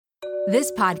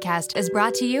This podcast is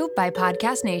brought to you by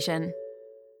Podcast Nation.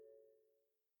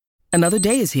 Another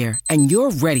day is here, and you're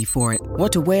ready for it.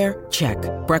 What to wear? Check.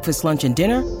 Breakfast, lunch, and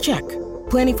dinner? Check.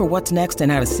 Planning for what's next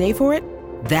and how to save for it?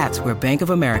 That's where Bank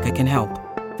of America can help.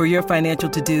 For your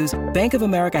financial to-dos, Bank of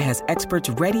America has experts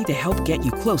ready to help get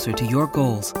you closer to your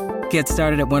goals. Get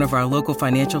started at one of our local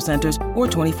financial centers or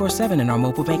 24/7 in our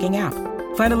mobile banking app.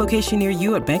 Find a location near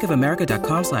you at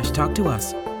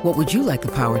bankofamerica.com/talktous. What would you like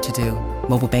the power to do?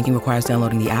 Mobile banking requires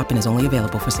downloading the app and is only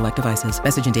available for select devices.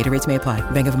 Message and data rates may apply.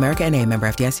 Bank of America N.A., member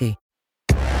FDIC.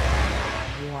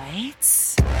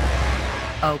 What?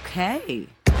 Okay.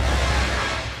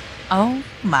 Oh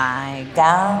my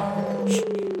gosh.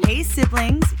 Hey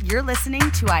siblings, you're listening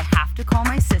to I Have to Call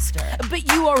My Sister.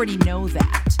 But you already know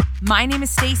that. My name is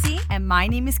Stacy. And my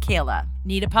name is Kayla.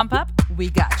 Need a pump up? We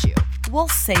got you. We'll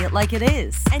say it like it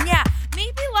is. And yeah,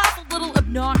 maybe laugh a little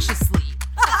obnoxiously.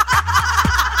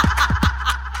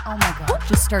 Oh my god,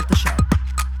 just start the show.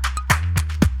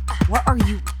 What are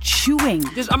you chewing?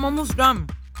 I'm almost done.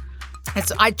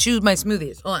 I chewed my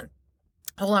smoothies. Hold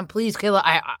on, please, Kayla.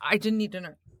 I didn't eat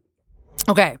dinner.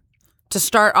 Okay, to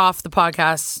start off the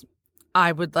podcast,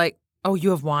 I would like... Oh,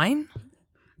 you have wine?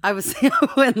 I was saying I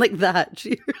went like that.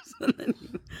 Cheers. And then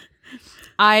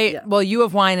Well, you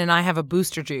have wine and I have a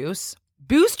Booster Juice.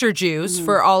 Booster Juice,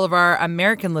 for all of our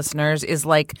American listeners, is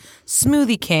like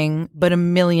Smoothie King, but a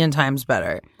million times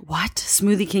better. What?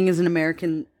 Smoothie King is an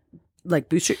American, like,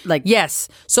 booster, like... Yes.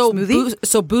 So, smoothie?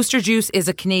 So Booster Juice is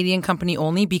a Canadian company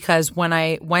only because when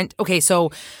I went... Okay,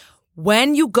 so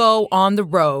when you go on the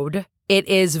road, it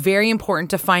is very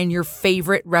important to find your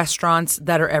favorite restaurants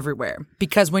that are everywhere.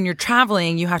 Because when you're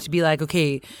traveling, you have to be like,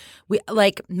 okay,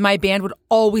 my band would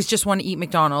always just want to eat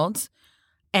McDonald's.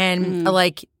 And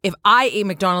like, if I ate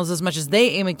McDonald's as much as they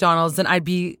ate McDonald's, then I'd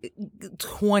be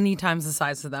 20 times the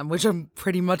size of them, which I'm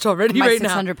pretty much already my right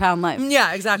now. 600-pound life.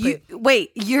 Yeah, exactly.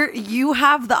 You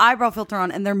have the eyebrow filter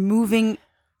on and they're moving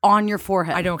on your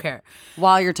forehead. I don't care.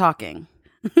 While you're talking.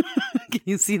 Can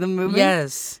you see them moving?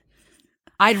 Yes.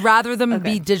 I'd rather them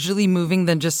be digitally moving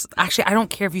than just... Actually, I don't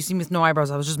care if you see me with no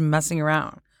eyebrows. I was just messing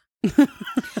around.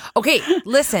 Okay,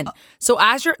 listen. So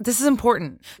this is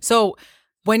important. So...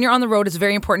 When you're on the road, it's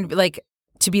very important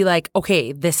to be like,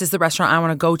 okay, this is the restaurant I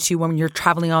want to go to when you're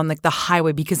traveling on like the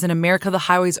highway, because in America, the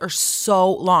highways are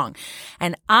so long.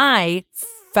 And I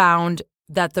found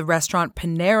that the restaurant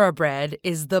Panera Bread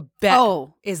is the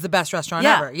best restaurant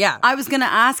ever. Yeah. I was going to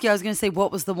ask you, I was going to say,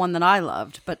 what was the one that I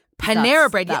loved? But Panera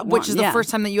Bread, which is the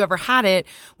first time that you ever had it,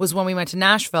 was when we went to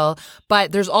Nashville.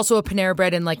 But there's also a Panera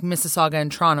Bread in like Mississauga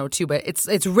and Toronto too. But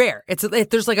it's rare.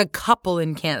 There's like a couple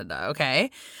in Canada, okay?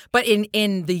 But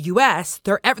in the US,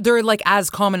 they're like as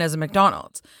common as a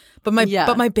McDonald's. But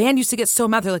my band used to get so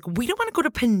mad. They're like, we don't want to go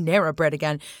to Panera Bread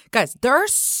again. Guys, there are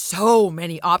so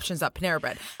many options at Panera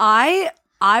Bread.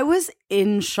 I was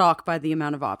in shock by the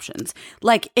amount of options.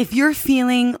 Like, if you're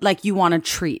feeling like you want a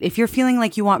treat, if you're feeling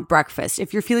like you want breakfast,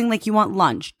 if you're feeling like you want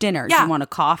lunch, dinner, do you want a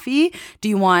coffee? Do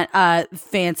you want a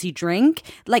fancy drink?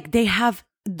 Like, they have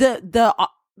the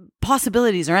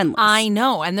possibilities are endless. I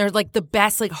know. And they're like the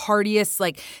best, like heartiest,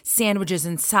 like sandwiches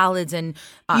and salads. And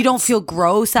you don't feel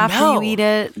gross after you eat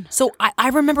it. So I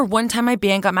remember one time my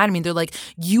band got mad at me. They're like,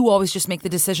 you always just make the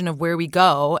decision of where we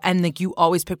go. And like, you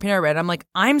always pick Panera Bread. I'm like,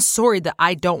 I'm sorry that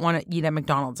I don't want to eat at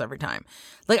McDonald's every time.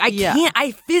 Like, I can't.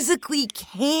 I physically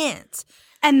can't.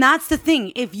 And that's the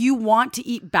thing. If you want to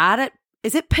eat bad at,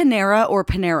 is it Panera or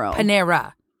Panero?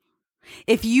 Panera.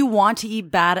 If you want to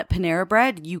eat bad at Panera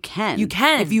Bread, you can. You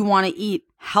can. If you want to eat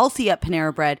healthy at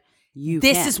Panera Bread, you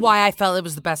can. This is why I felt it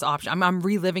was the best option. I'm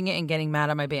reliving it and getting mad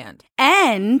at my band.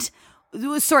 And,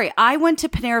 sorry, I went to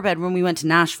Panera Bread when we went to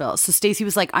Nashville. So Stacey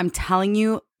was like, I'm telling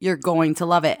you, you're going to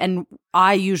love it. And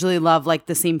I usually love like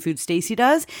the same food Stacey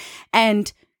does.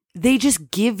 And they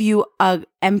just give you a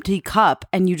empty cup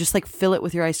and you just like fill it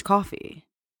with your iced coffee.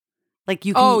 Like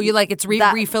you can, you like it's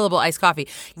refillable iced coffee.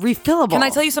 Refillable. Can I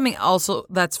tell you something also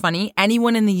that's funny?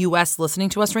 Anyone in the US listening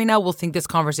to us right now will think this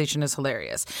conversation is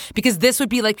hilarious. Because this would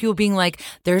be like people being like,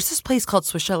 there's this place called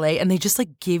Swiss Chalet and they just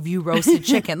like give you roasted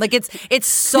chicken. Like it's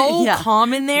so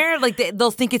common there. Like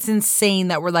they'll think it's insane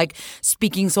that we're like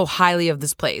speaking so highly of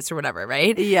this place or whatever,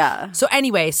 right? Yeah. So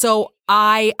anyway,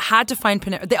 I had to find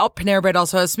Panera Bread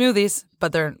also has smoothies,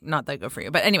 but they're not that good for you.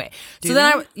 But anyway,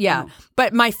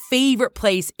 But my favorite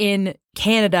place in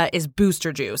Canada is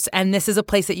Booster Juice. And this is a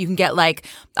place that you can get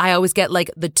I always get like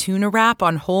the tuna wrap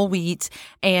on whole wheat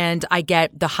and I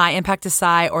get the high impact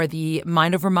acai or the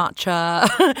mind over matcha.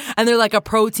 And they're like a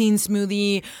protein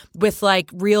smoothie with like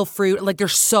real fruit. Like they're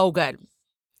so good.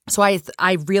 So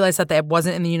I realized that it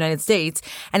wasn't in the United States,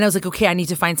 and I was like, okay, I need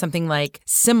to find something like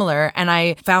similar. And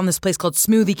I found this place called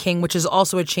Smoothie King, which is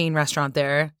also a chain restaurant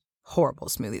there. Horrible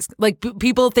smoothies. Like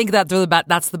people think that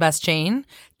that's the best chain.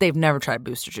 They've never tried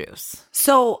Booster Juice.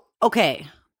 So, okay.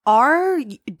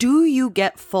 Do you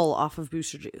get full off of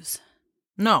Booster Juice?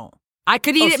 No. I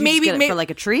could eat it so maybe, you just get it for like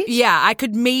a treat? Yeah, I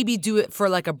could maybe do it for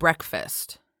like a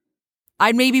breakfast.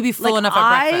 I'd maybe be full enough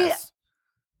at breakfast.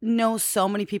 Know so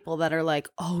many people that are like,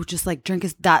 oh, just like drink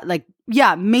is that, like,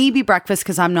 yeah, maybe breakfast,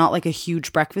 because I'm not like a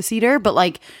huge breakfast eater, but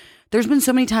like there's been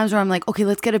so many times where I'm like, okay,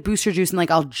 let's get a Booster Juice, and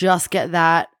like I'll just get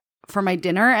that for my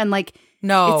dinner, and like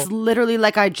no, it's literally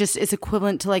like it's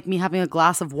equivalent to like me having a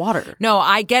glass of water. No,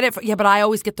 I get it. Yeah, but I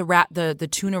always get the wrap, the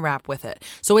tuna wrap with it,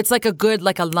 so it's like a good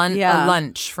like a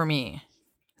lunch for me,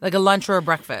 like a lunch or a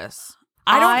breakfast.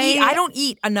 I don't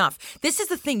eat enough. This is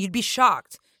the thing. You'd be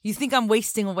shocked. You think I'm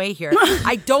wasting away here.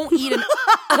 I don't eat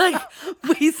like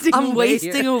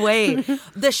wasting away.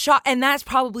 The shot, and that's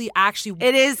probably actually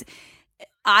it is.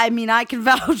 I mean, I can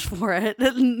vouch for it.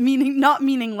 Not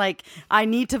meaning like I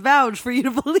need to vouch for you to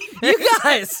believe it. You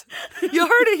guys, you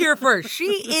heard it here first.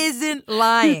 She isn't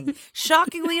lying.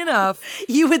 Shockingly enough,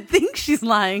 you would think she's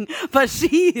lying, but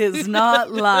she is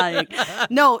not lying.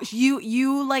 No,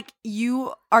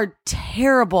 you are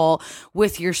terrible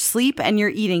with your sleep and your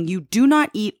eating. You do not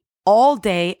eat all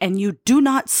day and you do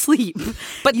not sleep,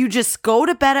 but you just go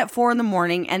to bed at 4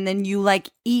 a.m. and then you like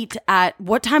eat at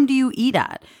what time do you eat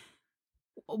at?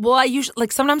 Well, I usually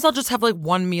like sometimes I'll just have like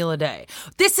one meal a day.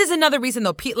 This is another reason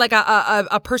though. Like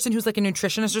a person who's like a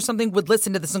nutritionist or something would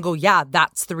listen to this and go, "Yeah,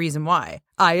 that's the reason why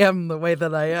I am the way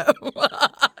that I am."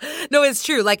 No, it's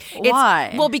true. Like,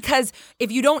 why? Well, because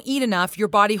if you don't eat enough, your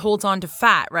body holds on to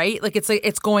fat, right? Like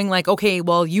it's going like, okay,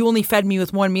 well, you only fed me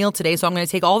with one meal today, so I'm going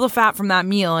to take all the fat from that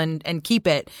meal and keep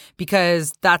it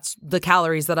because that's the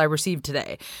calories that I received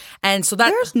today. And so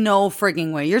there's no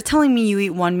frigging way. You're telling me you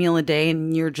eat one meal a day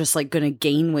and you're just like going to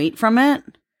gain weight from it?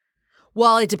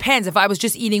 Well, it depends. If I was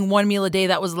just eating one meal a day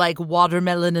that was like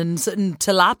watermelon and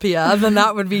tilapia, then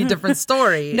that would be a different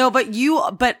story. No,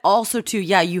 but also too,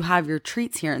 yeah, you have your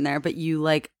treats here and there, but you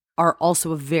like are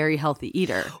also a very healthy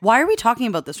eater. Why are we talking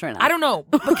about this right now? I don't know.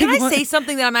 But can I say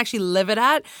something that I'm actually livid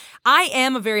at? I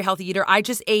am a very healthy eater. I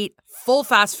just ate full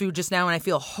fast food just now and I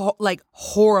feel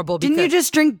horrible. Didn't you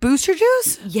just drink Booster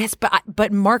Juice? Yes,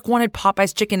 but Mark wanted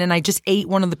Popeye's chicken and I just ate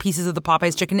one of the pieces of the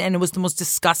Popeye's chicken and it was the most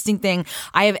disgusting thing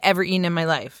I have ever eaten in my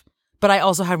life. But I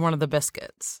also had one of the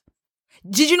biscuits.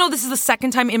 Did you know this is the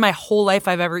second time in my whole life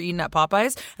I've ever eaten at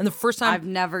Popeye's? And the first time I've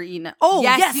never eaten it. Oh,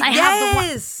 yes, I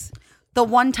have the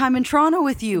one time in Toronto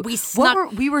with you.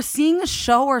 We were seeing a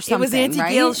show or something. It was Auntie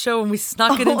Gail's show and we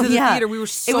snuck it into the theater. We were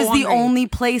so hungry. The only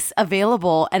place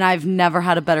available and I've never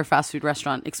had a better fast food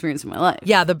restaurant experience in my life.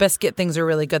 Yeah, the biscuit things are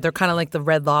really good. They're kind of like the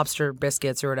Red Lobster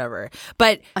biscuits or whatever.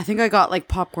 But I think I got like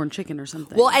popcorn chicken or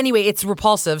something. Well, anyway, it's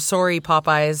repulsive. Sorry,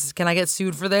 Popeyes. Can I get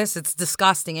sued for this? It's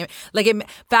disgusting.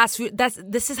 Fast food,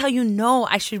 this is how you know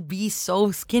I should be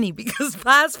so skinny because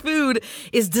fast food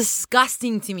is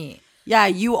disgusting to me. Yeah,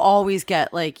 you always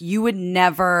get like, you would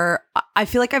never, I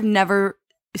feel like I've never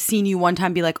seen you one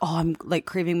time be like, oh, I'm like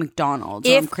craving McDonald's.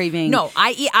 Or I'm craving. No,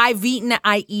 I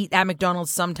eat at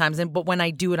McDonald's sometimes, but when I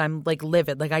do it, I'm like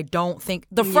livid. Like I don't think,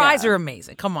 the fries are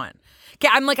amazing. Come on. Okay,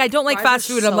 I'm like, I don't like fast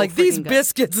food. I'm like, these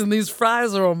biscuits and these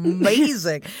fries are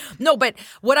amazing. No, but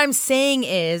what I'm saying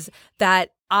is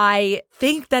that I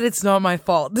think that it's not my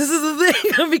fault. This is the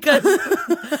thing because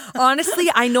honestly,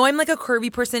 I know I'm like a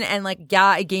curvy person and like, yeah,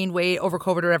 I gained weight over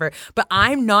COVID or whatever, but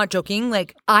I'm not joking.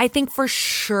 Like, I think for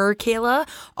sure, Kayla,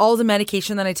 all the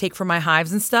medication that I take for my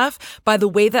hives and stuff, by the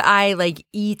way that I like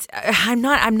eat, I'm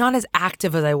not as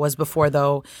active as I was before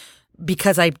though.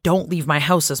 Because I don't leave my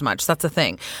house as much. That's the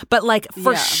thing. But like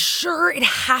for sure it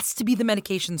has to be the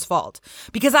medication's fault.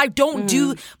 Because I don't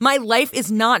do my life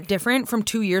is not different from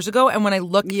 2 years ago. And when I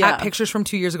look at pictures from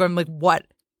 2 years ago, I'm like, what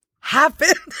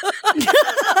happened?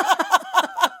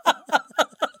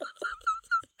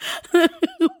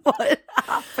 What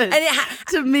happened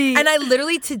to me? And I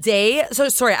literally today, so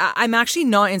sorry, I'm actually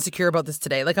not insecure about this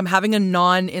today. Like I'm having a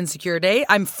non-insecure day.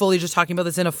 I'm fully just talking about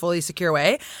this in a fully secure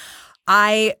way.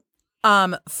 I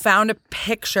found a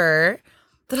picture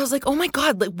that I was like, oh my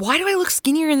God, like, why do I look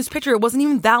skinnier in this picture? It wasn't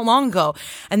even that long ago.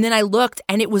 And then I looked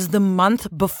and it was the month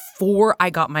before I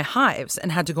got my hives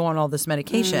and had to go on all this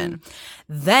medication.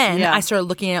 Then I started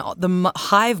looking at the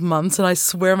hive months and I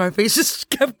swear my face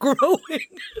just kept growing.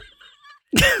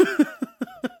 And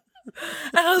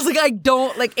I was like,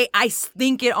 I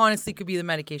think it honestly could be the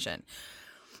medication.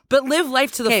 But live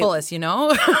life to the fullest, you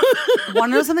know?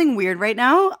 Want to know something weird right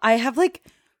now? I have like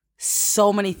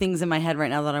so many things in my head right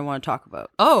now that I want to talk about.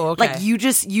 Oh, okay. Like you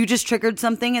just triggered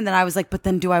something, and then I was like, but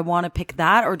then do I want to pick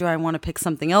that or do I want to pick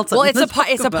something else? Well, it's a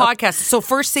podcast. So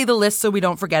first say the list so we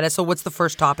don't forget it. So what's the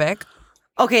first topic?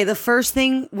 Okay, the first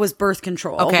thing was birth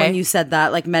control. Okay. When you said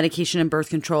that, like medication and birth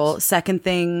control. Second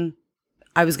thing,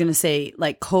 I was going to say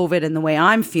like COVID and the way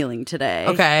I'm feeling today.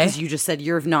 Okay. Because you just said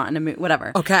you're not in a mood,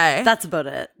 whatever. Okay. That's about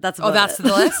it. That's the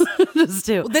list? Just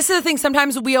two. Well, this is the thing.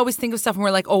 Sometimes we always think of stuff and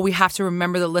we're like, oh, we have to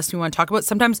remember the list we want to talk about.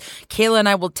 Sometimes Kayla and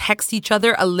I will text each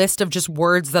other a list of just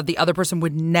words that the other person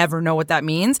would never know what that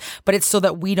means. But it's so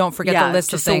that we don't forget the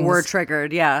list of things. So we're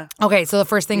triggered. Yeah. Okay. So the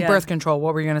first thing, birth control.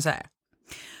 What were you going to say?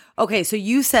 Okay, so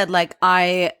you said like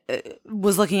I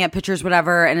was looking at pictures,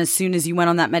 whatever, and as soon as you went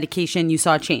on that medication, you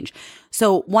saw a change.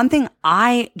 So one thing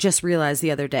I just realized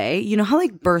the other day, you know how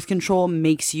like birth control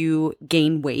makes you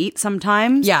gain weight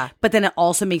sometimes? Yeah. But then it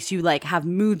also makes you like have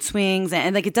mood swings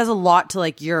and like it does a lot to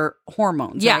like your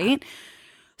hormones, right?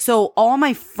 So all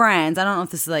my friends, I don't know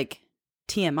if this is like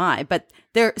TMI, but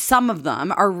some of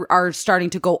them are starting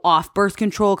to go off birth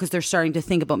control because they're starting to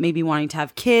think about maybe wanting to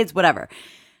have kids, whatever.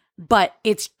 But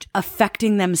it's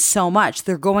affecting them so much.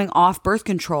 They're going off birth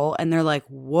control and they're like,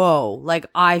 whoa, like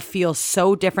I feel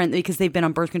so different because they've been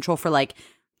on birth control for like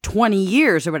 20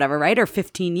 years or whatever, right? Or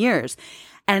 15 years.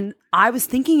 And I was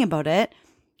thinking about it.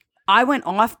 I went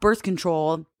off birth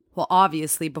control, well,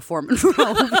 obviously before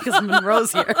Monroe because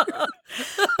Monroe's here.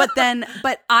 But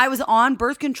I was on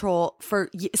birth control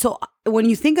so when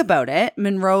you think about it,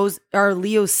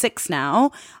 Leo's 6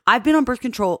 now. I've been on birth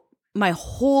control my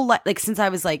whole life, like since I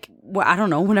was like, well, I don't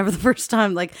know, whenever the first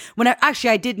time, like actually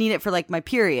I did need it for like my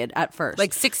period at first.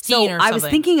 Like 16 or something. I was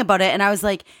thinking about it and I was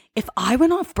like, if I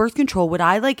went off birth control,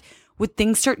 would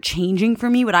things start changing for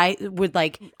me? I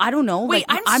don't know. Wait,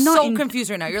 like, I'm so confused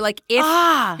right now. You're like,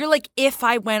 if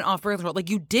I went off birth control, like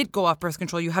you did go off birth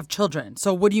control, you have children.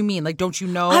 So what do you mean? Like, don't you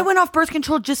know? I went off birth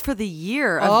control just for the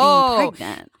year of being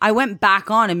pregnant. I went back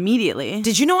on immediately.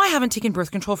 Did you know I haven't taken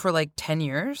birth control for like 10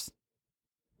 years?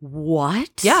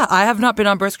 What? Yeah, I have not been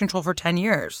on birth control for 10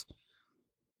 years.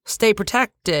 Stay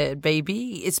protected,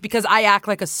 baby. It's because I act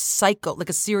like a psycho, like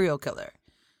a serial killer.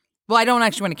 Well, I don't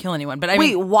actually want to kill anyone, but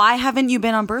mean, why haven't you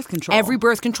been on birth control? Every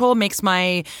birth control makes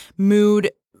my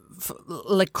mood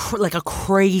like a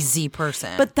crazy person.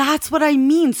 But that's what I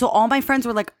mean. So all my friends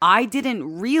were like, I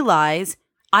didn't realize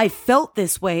I felt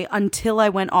this way until I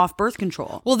went off birth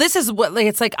control. Well, this is what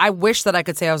it's like. I wish that I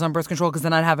could say I was on birth control because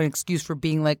then I'd have an excuse for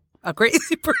being like a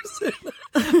crazy person.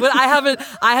 But I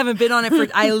haven't been on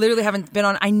it I literally haven't been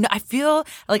on. I feel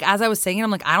like as I was saying it, I'm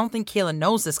like, I don't think Kayla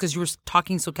knows this because you were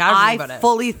talking so casually about it. I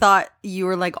fully thought you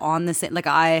were like on the same, like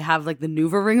I have like the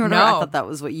Nuva ring or whatever. I thought that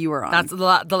was what you were on. That's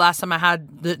the last time I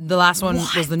had the last one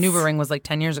was the Nuva ring was like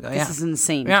 10 years ago. This is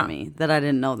insane to me that I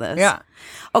didn't know this. Yeah.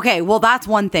 Okay, well that's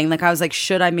one thing. Like I was like,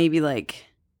 should I maybe like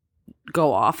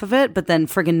go off of it? But then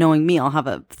friggin' knowing me, I'll have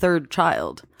a third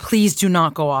child. Please do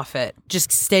not go off it.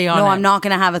 Just stay on it. No, I'm not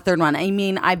going to have a third one. I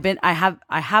mean, I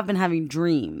have been having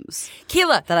dreams.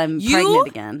 Kayla, that I'm pregnant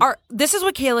again. This is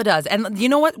what Kayla does. And you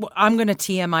know what? I'm going to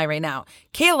TMI right now.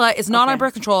 Kayla is not on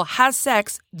birth control, has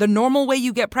sex the normal way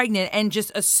you get pregnant and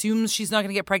just assumes she's not going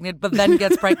to get pregnant, but then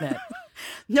gets pregnant.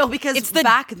 No, because it's the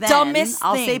back then, dumbest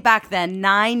I'll thing. say back then,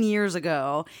 9 years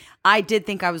ago, I did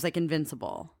think I was like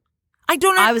invincible.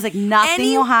 I was like,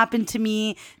 nothing will happen to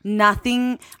me.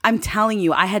 Nothing. I'm telling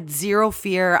you, I had zero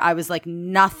fear. I was like,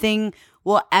 nothing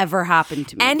will ever happen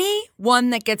to me. Anyone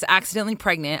that gets accidentally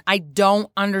pregnant, I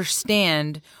don't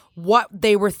understand what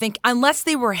they were thinking, unless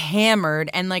they were hammered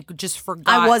and like just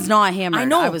forgot. I was not hammered. I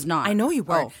know. I was not. I know you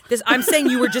were. I'm saying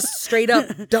you were just straight up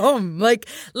dumb. Like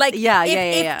yeah.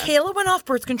 If Kayla went off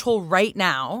birth control right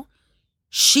now,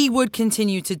 she would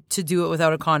continue to do it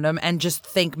without a condom and just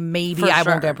think maybe I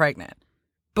won't get pregnant.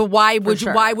 But why would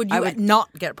you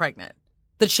not get pregnant?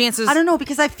 The chances... I don't know,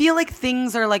 because I feel like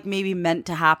things are like maybe meant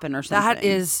to happen or something. That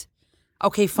is...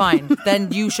 Okay, fine.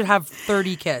 Then you should have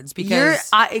 30 kids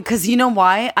because you know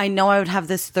why? I know I would have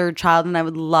this third child and I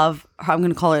would love, I'm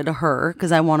going to call it a her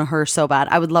because I want a her so bad.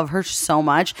 I would love her so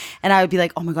much. And I would be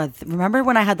like, oh my God, remember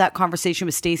when I had that conversation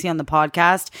with Stacey on the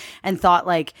podcast and thought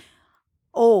like,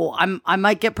 oh, I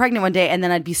might get pregnant one day, and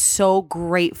then I'd be so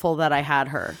grateful that I had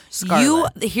her.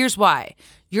 Scarlett. Here's why.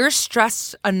 You're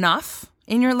stressed enough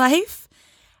in your life,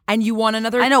 and you want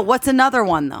another. I know. What's another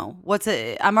one though?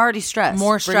 I'm already stressed.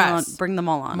 More stress. Bring them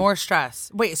all on. More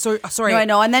stress. Wait. So sorry. No, I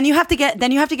know. And then you have to get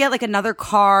like another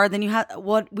car. Then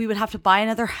we would have to buy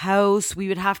another house. We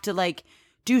would have to like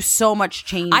do so much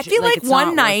change. I feel like it's one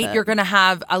not night worth it. you're going to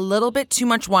have a little bit too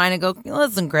much wine and go,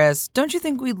 listen, Chris, don't you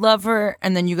think we love her?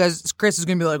 And then Chris is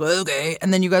going to be like, well, okay.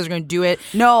 And then you guys are going to do it.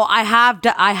 No, I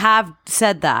have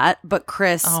said that, but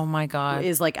Chris Oh my God.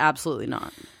 is like, absolutely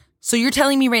not. So you're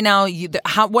telling me right now,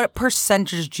 what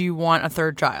percentage do you want a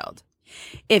third child?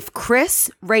 If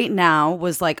Chris right now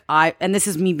was like, and this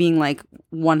is me being like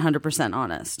 100%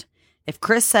 honest. If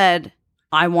Chris said,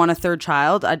 I want a third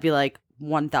child, I'd be like,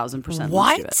 1,000%.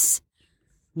 What?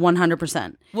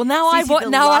 100%. Well, now I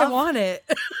want it.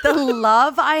 The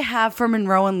love I have for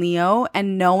Monroe and Leo,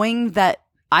 and knowing that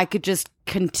I could just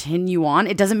continue on,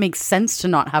 it doesn't make sense to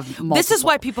not have multiple. This is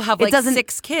why people have like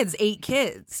 6 kids, 8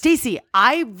 kids. Stacey,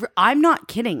 I'm not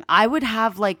kidding. I would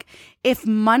have like, if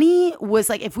money was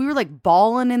like, if we were like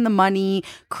balling in the money,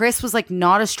 Chris was like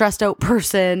not a stressed out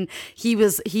person. He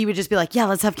would just be like, yeah,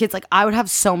 let's have kids. Like I would have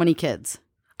so many kids.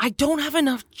 I don't have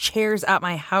enough chairs at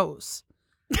my house.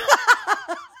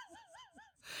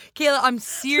 Kayla, I'm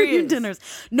serious. For your dinners.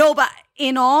 No, but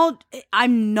in all,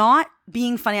 I'm not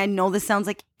being funny. I know this sounds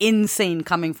like insane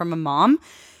coming from a mom,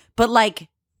 but like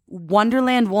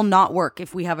Wonderland will not work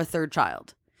if we have a third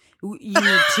child. You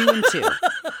need 2 and 2.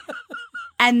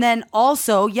 And then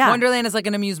also, yeah. Wonderland is like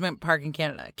an amusement park in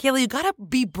Canada. Kayla, you gotta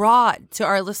be broad to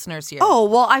our listeners here. Oh,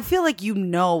 well, I feel like you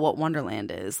know what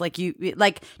Wonderland is. Like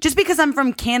just because I'm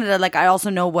from Canada, like I also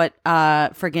know what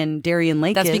friggin' Darien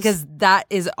Lake is. That's because that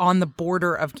is on the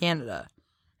border of Canada.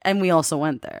 And we also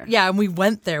went there. Yeah, and we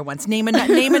went there once. Name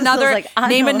another like,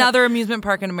 another amusement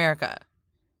park in America.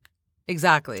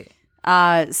 Exactly.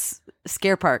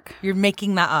 Scare Park. You're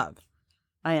making that up.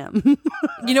 I am.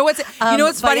 You know what's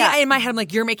funny? Yeah. In my head, I'm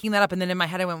like, you're making that up, and then in my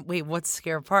head, I went, wait, what's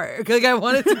Scare Park? Like I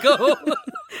wanted to go.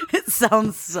 It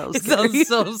sounds so scary. It sounds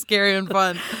so scary and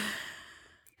fun.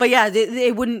 But yeah,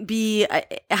 it wouldn't be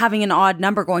having an odd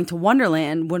number going to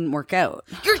Wonderland wouldn't work out.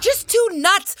 You're just too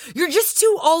nuts. You're just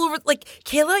too all over. Like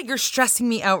Kayla, you're stressing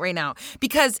me out right now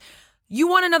because you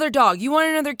want another dog, you want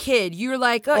another kid. You're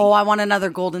like, oh, I want another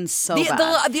golden so bad.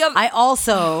 I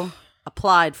also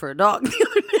applied for a dog the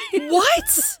other day.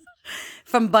 What?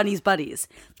 From Bunny's Buddies.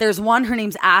 There's one, her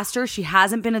name's Aster. She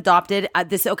hasn't been adopted. I'm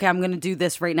going to do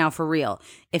this right now for real.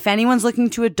 If anyone's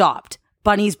looking to adopt,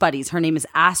 Bunny's Buddies. Her name is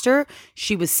Aster.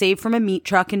 She was saved from a meat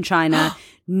truck in China.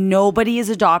 Nobody is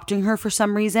adopting her for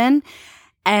some reason.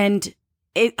 And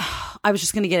I was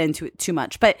just going to get into it too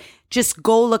much. But just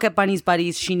go look at Bunny's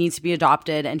Buddies. She needs to be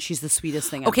adopted. And she's the sweetest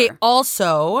thing ever. Okay,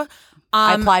 also.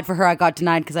 I applied for her. I got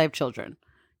denied because I have children.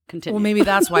 Continue. Well, maybe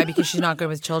that's why, because she's not good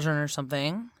with children or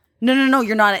something. No.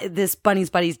 You're not. This Bunny's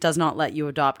Buddies does not let you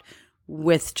adopt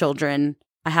with children.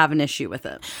 I have an issue with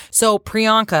it. So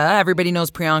Priyanka, everybody knows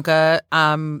Priyanka,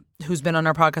 who's been on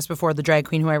our podcast before, the drag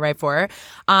queen who I write for.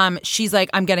 She's like,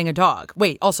 I'm getting a dog.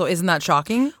 Wait, also, isn't that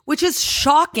shocking? Which is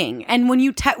shocking. And when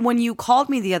you called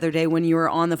me the other day when you were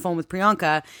on the phone with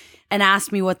Priyanka and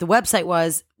asked me what the website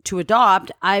was to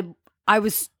adopt, I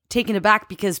was taken aback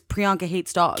because Priyanka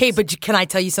hates dogs. Okay, but can I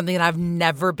tell you something that I've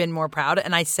never been more proud of?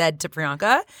 And I said to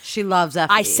Priyanka, she loves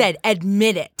Effie. I said,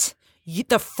 admit it.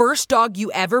 The first dog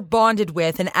you ever bonded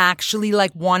with and actually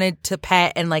like wanted to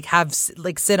pet and like have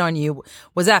like sit on you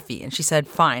was Effie. And she said,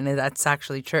 fine, that's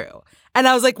actually true. And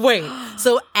I was like, wait,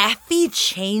 so Effie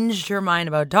changed her mind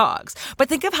about dogs. But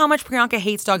think of how much Priyanka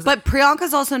hates dogs. But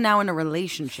Priyanka's also now in a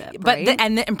relationship, right? But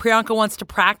and Priyanka wants to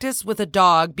practice with a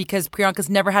dog because Priyanka's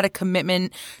never had a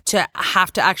commitment to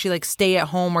have to actually like stay at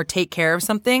home or take care of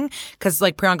something because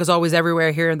like Priyanka's always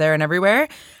everywhere, here and there and everywhere.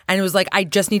 And it was like, I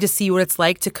just need to see what it's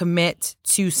like to commit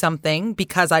to something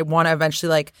because I want to eventually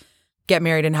like get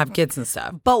married and have kids and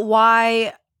stuff. But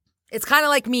why? It's kind of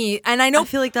like me. And I know. I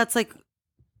feel like that's like.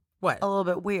 What? A little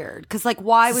bit weird. Because, like,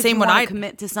 why would you want to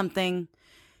commit to something?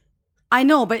 I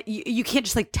know, but you can't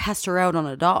just, like, test her out on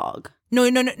a dog. No,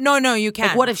 you can't.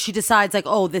 Like, what if she decides, like,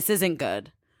 oh, this isn't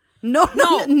good? No, you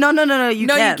can. No, you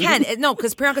can. No,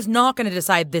 because Priyanka's not going to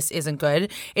decide this isn't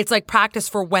good. It's, like, practice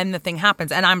for when the thing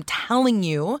happens. And I'm telling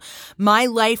you, my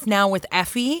life now with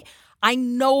Effie, I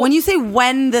know. When you say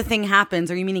when the thing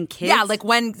happens, are you meaning kids? Yeah, like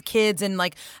when kids and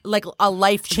like a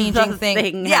life-changing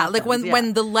thing. Yeah, happens, like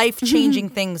when the life-changing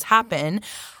things happen.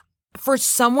 For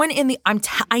someone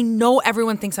I know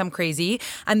everyone thinks I'm crazy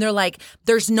and they're like,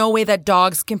 there's no way that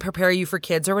dogs can prepare you for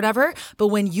kids or whatever. But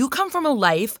when you come from a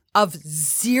life of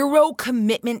zero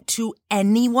commitment to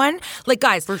anyone, like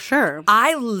guys, for sure.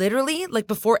 I literally, like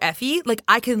before Effie, like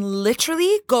I can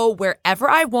literally go wherever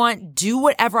I want, do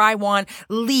whatever I want,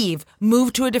 leave,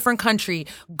 move to a different country,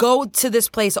 go to this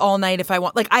place all night if I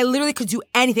want. Like I literally could do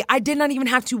anything. I did not even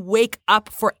have to wake up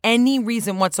for any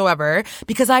reason whatsoever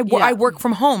because I work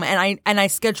from home and I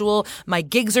schedule my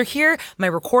gigs are here, my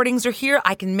recordings are here.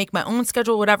 I can make my own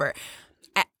schedule, whatever.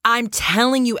 I'm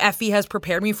telling you, Effie has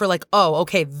prepared me for like, oh,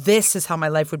 okay, this is how my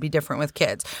life would be different with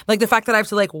kids. Like the fact that I have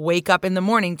to like wake up in the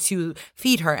morning to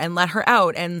feed her and let her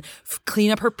out and clean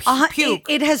up her puke.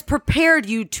 It has prepared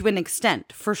you to an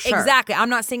extent, for sure. Exactly. I'm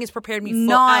not saying it's prepared me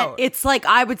full out. It's like,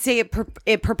 I would say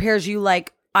it prepares you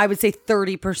like, I would say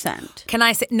 30%. Can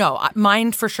I say no?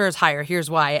 Mine for sure is higher. Here's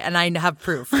why, and I have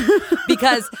proof.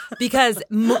 because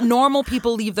normal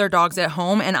people leave their dogs at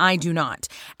home, and I do not.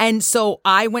 And so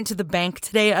I went to the bank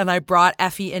today, and I brought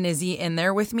Effie and Izzy in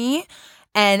there with me,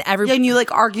 and everybody. Yeah, and you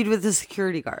like argued with the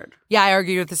security guard. Yeah, I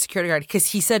argued with the security guard because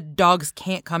he said dogs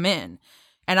can't come in,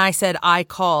 and I said I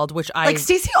called, which I like.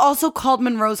 Stacey also called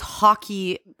Monroe's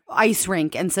hockey ice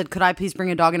rink and said, "Could I please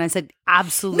bring a dog?" And I said,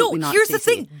 "Absolutely not." No, here's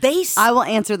Stacey. the thing. I will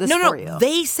answer this for you.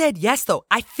 They said yes, though.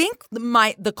 I think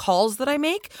the calls that I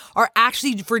make are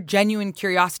actually for genuine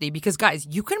curiosity because, guys,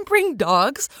 you can bring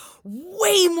dogs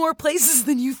way more places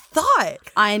than you thought.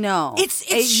 I know. It's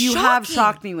you shocking. have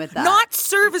shocked me with that. Not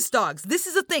service dogs. This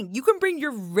is the thing. You can bring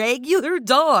your regular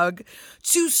dog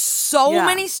to so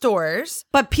many stores.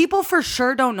 But people for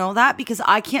sure don't know that because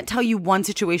I can't tell you one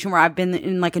situation where I've been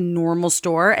in like a normal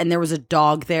store and there was a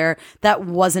dog there that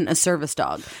wasn't a service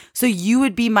dog. So you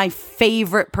would be my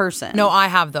favorite person. No, I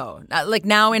have though. Like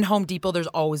now in Home Depot, there's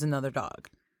always another dog.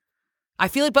 I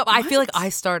feel like I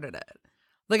started it.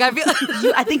 Like I feel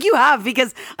I think you have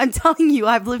because I'm telling you,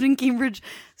 I've lived in Cambridge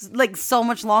like so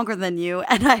much longer than you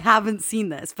and I haven't seen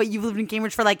this. But you've lived in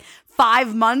Cambridge for like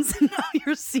 5 months and now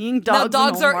you're seeing dogs.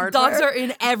 No, dogs are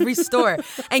in every store.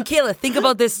 And Kayla, think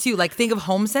about this too. Like think of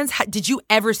HomeSense. Did you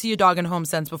ever see a dog in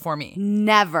HomeSense before me?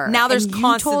 Never. Now there's and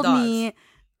constant you told dogs. Me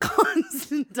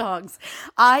constant dogs.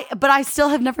 But I still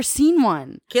have never seen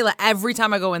one. Kayla, every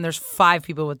time I go in, there's 5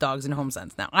 people with dogs in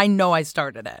HomeSense now. I know I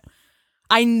started it.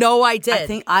 I know I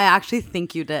did. I actually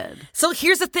think you did. So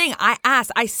here's the thing.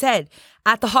 I said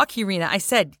at the hockey arena, I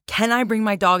said, can I bring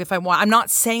my dog if I want? I'm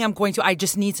not saying I'm going to. I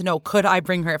just need to know, could I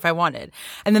bring her if I wanted?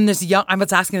 And then I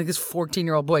was asking like this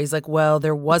 14-year-old boy. He's like, well,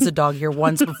 there was a dog here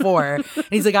once before. And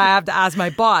he's like, I have to ask my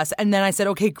boss. And then I said,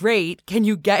 okay, great. Can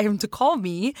you get him to call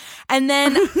me? And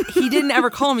then he didn't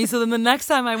ever call me. So then the next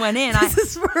time I went in, this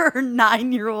is for her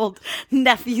 9-year-old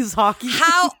nephew's hockey.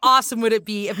 How awesome would it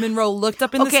be if Monroe looked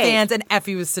up in the stands and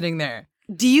Effie was sitting there?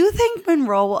 Do you think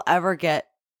Monroe will ever get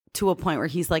to a point where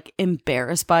he's like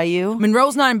embarrassed by you?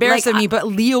 Monroe's not embarrassed of me, but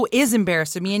Leo is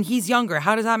embarrassed of me and he's younger.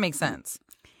 How does that make sense?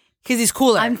 Because he's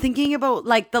cooler. I'm thinking about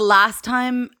like the last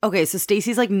time. Okay, so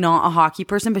Stacey's like not a hockey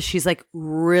person, but she's like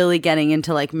really getting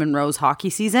into like Monroe's hockey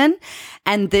season.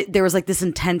 And there was like this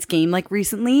intense game like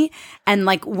recently. And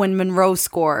like when Monroe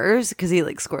scores, because he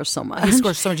like scores so much. He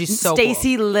scores so much. He's so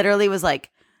Stacey literally was like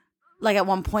at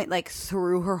one point, like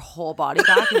threw her whole body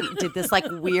back and did this like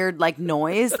weird like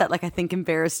noise that like I think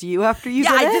embarrassed you after you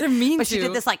did it. I didn't mean but to. She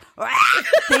did this like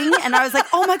thing and I was like,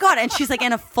 oh my God. And she's like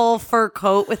in a full fur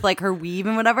coat with like her weave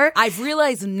and whatever. I've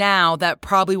realized now that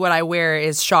probably what I wear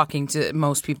is shocking to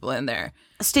most people in there.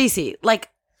 Stacey, like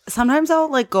sometimes I'll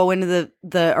like go into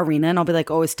the arena and I'll be like,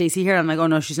 oh, is Stacey here? And I'm like, oh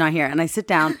no, she's not here. And I sit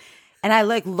down and I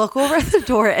like look over at the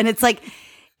door and it's like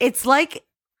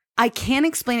I can't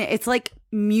explain it. It's like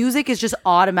music is just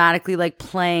automatically like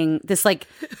playing. This like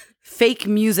fake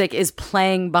music is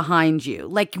playing behind you.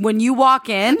 Like when you walk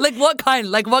in. Like what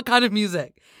kind? Like what kind of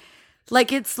music?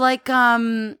 Like it's like Like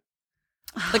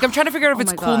I'm trying to figure out if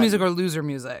it's cool music or loser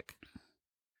music.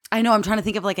 I know. I'm trying to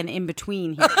think of like an in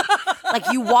between here. Like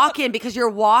you walk in because your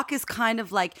walk is kind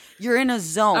of like you're in a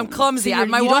zone. I'm clumsy. So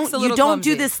My walk's a little You don't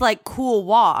clumsy. do this like cool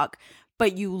walk.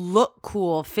 But you look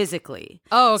cool physically.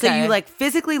 Oh, okay. So you like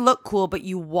physically look cool, but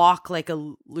you walk like a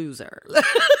loser.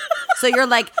 So you're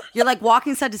like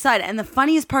walking side to side. And the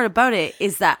funniest part about it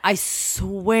is that I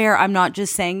swear I'm not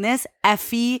just saying this.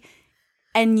 Effie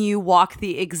and you walk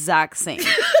the exact same.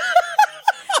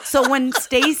 So when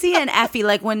Stacey and Effie,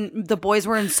 like when the boys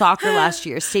were in soccer last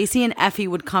year, Stacey and Effie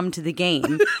would come to the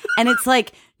game. And it's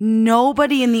like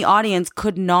nobody in the audience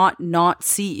could not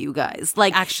see you guys.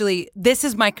 Like actually, this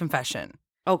is my confession.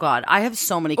 Oh God, I have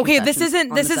so many Okay, confessions.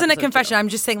 this isn't a confession. I'm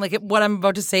just saying like what I'm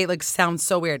about to say like sounds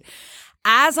so weird.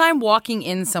 As I'm walking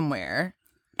in somewhere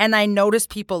and I notice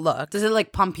people look. Does it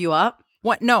like pump you up?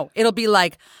 What? No, it'll be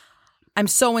like, I'm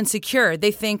so insecure.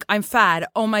 They think I'm fat.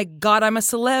 Oh my God, I'm a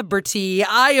celebrity.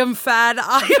 I am fat.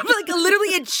 I am like literally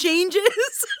it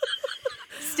changes.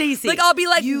 Stacey, like I'll be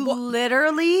like, you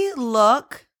literally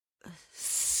look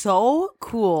so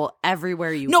cool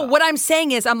everywhere you No, go. what I'm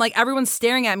saying is I'm like, everyone's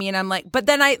staring at me and I'm like, but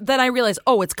then I realize,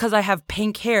 oh, it's because I have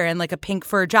pink hair and like a pink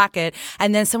fur jacket.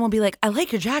 And then someone will be like, I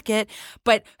like your jacket.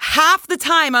 But half the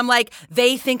time I'm like,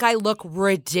 they think I look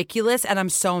ridiculous and I'm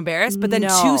so embarrassed. But then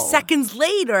 2 seconds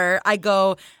later I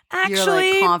go, actually,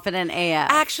 you're like confident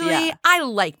AF. Actually, I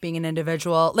like being an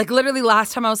individual. Like literally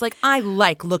last time I was like, I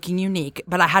like looking unique.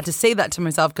 But I had to say that to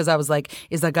myself because I was like,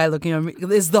 is that guy looking at me?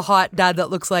 Is the hot dad that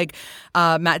looks like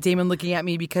Matt Damon looking at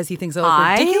me because he thinks I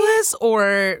look ridiculous?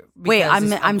 Or wait, I'm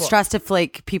cool? Stressed if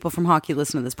like people from hockey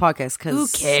listen to this podcast because who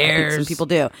cares? Some people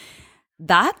do.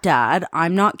 That dad,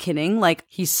 I'm not kidding. Like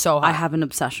he's so hot. I have an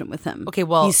obsession with him. Okay,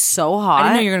 well, he's so hot. I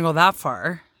didn't know you were gonna go that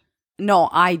far. No,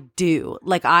 I do.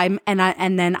 Like and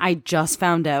then I just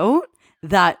found out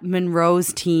that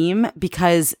Monroe's team,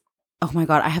 because oh my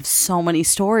God, I have so many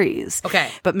stories. Okay.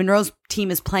 But Monroe's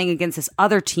team is playing against this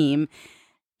other team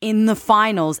in the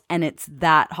finals, and it's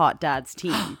that hot dad's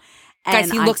team.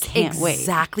 Guys, he looks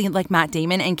exactly like Matt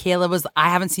Damon, and Kayla was, I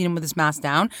haven't seen him with his mask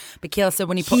down, but Kayla said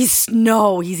when he he's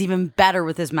even better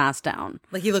with his mask down.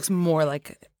 Like he looks more like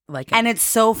him. And it's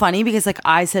so funny because like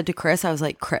I said to Chris, I was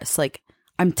like, Chris, like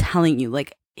I'm telling you,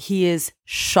 like he is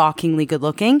shockingly good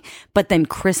looking, but then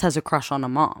Chris has a crush on a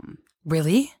mom.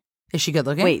 Really? Is she good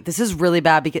looking? Wait, this is really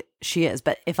bad because she is,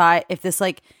 but if there's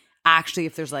like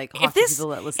people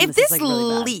that listen, if this is like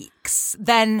really leaks,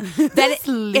 then if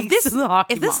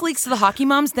this leaks to the hockey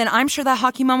moms, then I'm sure that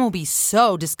hockey mom will be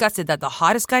so disgusted that the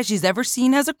hottest guy she's ever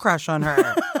seen has a crush on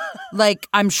her. Like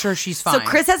I'm sure she's fine. So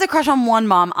Chris has a crush on one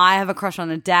mom. I have a crush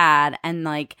on a dad,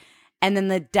 and then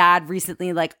the dad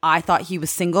recently, like I thought he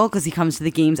was single because he comes to the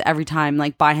games every time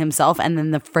like by himself, and then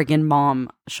the friggin'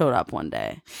 mom showed up one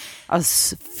day. I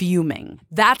was fuming.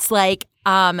 That's like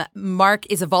Mark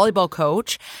is a volleyball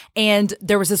coach, and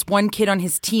there was this one kid on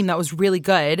his team that was really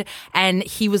good, and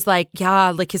he was like, yeah,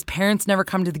 like his parents never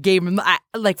come to the game. And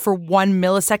like for 1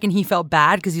 millisecond he felt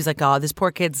bad because he's like, oh, this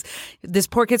poor kid's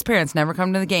parents never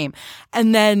come to the game.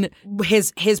 And then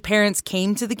his parents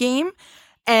came to the game.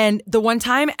 And the one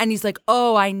time, and he's like,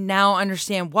 oh, I now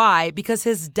understand why. Because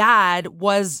his dad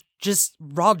was just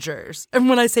Rogers. And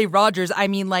when I say Rogers, I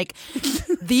mean like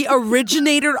the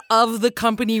originator of the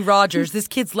company Rogers. This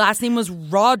kid's last name was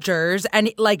Rogers.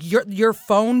 And like your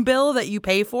phone bill that you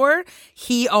pay for,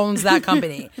 he owns that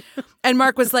company. And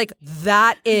Mark was like,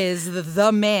 that is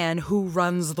the man who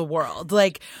runs the world.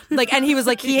 Like, and he was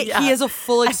like, he has a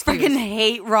full excuse. I freaking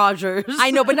hate Rogers.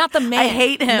 I know, but not the man. I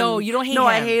hate him. No, you don't hate him. No,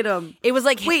 I hate him. It was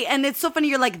like, wait, and it's so funny.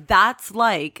 You're like, that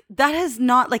is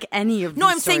not like any of these No,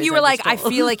 I'm saying you were like, I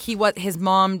feel like his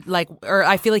mom, like, or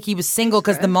I feel like he was single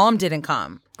because the mom didn't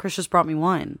come. Chris just brought me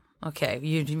wine. Okay,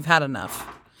 you've had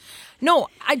enough. No,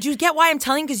 do you get why I'm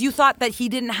telling? Because you thought that he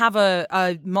didn't have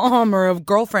a mom or a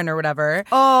girlfriend or whatever.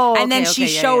 Oh, and then she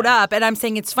showed up, and I'm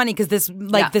saying it's funny because this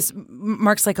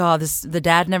Mark's like, oh, the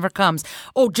dad never comes.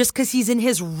 Oh, just because he's in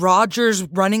his Rogers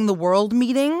running the world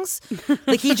meetings,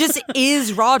 like he just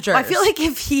is Rogers. I feel like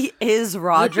if he is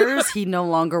Rogers, he no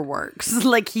longer works.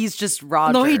 Like he's just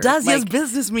Rogers. No, he does. Like, he has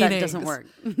business meetings. That doesn't work.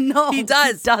 No, he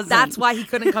does. He doesn't. That's why he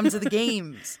couldn't come to the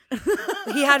games.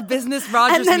 He had business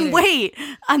Rogers and then meetings. Wait,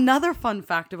 another fun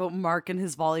fact about Mark and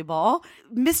his volleyball: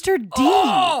 Mr.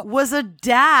 D was a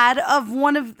dad of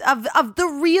one of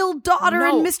the real daughter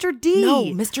in Mr. D. No,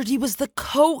 Mr. D was the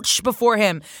coach before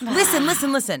him.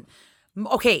 Listen.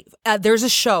 Okay, there's a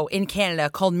show in Canada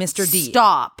called Mr. D.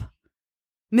 Stop.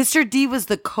 Mr. D was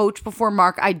the coach before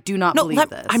Mark. I do not believe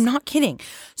this. I'm not kidding.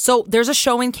 So there's a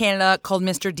show in Canada called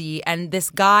Mr. D, and this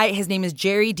guy, his name is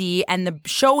Jerry D, and the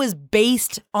show is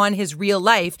based on his real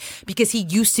life because he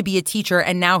used to be a teacher,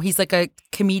 and now he's like a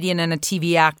comedian and a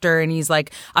TV actor, and he's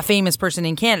like a famous person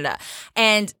in Canada.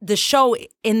 And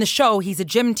in the show, he's a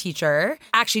gym teacher.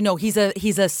 Actually, no, he's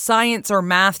a science or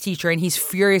math teacher, and he's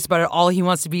furious about it. All he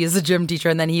wants to be is a gym teacher,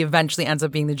 and then he eventually ends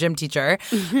up being the gym teacher.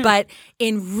 But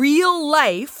in real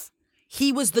life,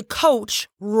 he was the coach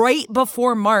right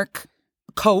before Mark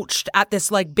coached at this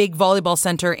like big volleyball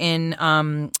center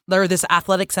or this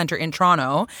athletic center in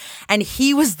Toronto. And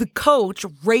he was the coach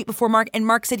right before Mark. And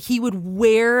Mark said he would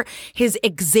wear his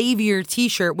Xavier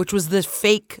t-shirt, which was the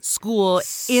fake school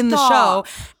in the show.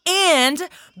 And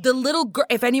the little girl,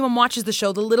 if anyone watches the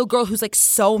show, the little girl who's like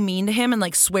so mean to him and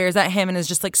like swears at him and is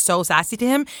just like so sassy to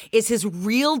him is his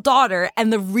real daughter.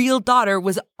 And the real daughter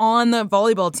was on the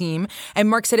volleyball team. And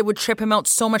Mark said it would trip him out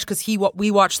so much because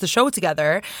we watched the show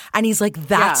together. And he's like,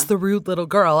 that's the rude little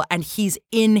girl. And he's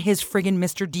in his friggin'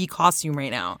 Mr. D costume right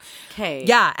now. Okay.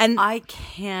 Yeah. And I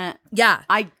can't. Yeah.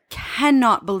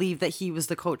 cannot believe that he was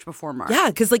the coach before Mark. Yeah,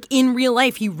 because like in real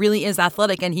life, he really is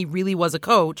athletic and he really was a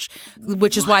coach,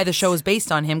 which is why the show is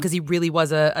based on him, because he really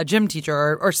was a gym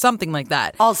teacher or something like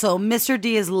that. Also, Mr.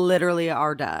 D is literally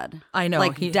our dad. I know.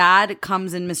 Like, dad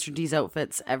comes in Mr. D's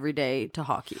outfits every day to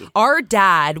hockey. Our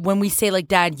dad, when we say like,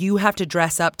 Dad, you have to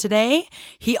dress up today,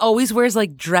 he always wears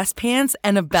like dress pants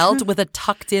and a belt with a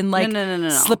tucked in like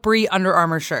slippery Under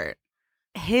Armour shirt.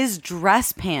 His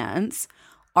dress pants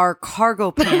are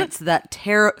cargo pants that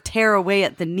tear away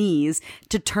at the knees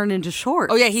to turn into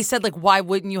shorts. Oh yeah, he said like, why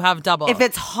wouldn't you have double? If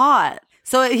it's hot.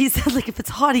 So he said like, if it's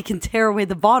hot, he can tear away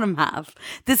the bottom half.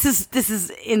 This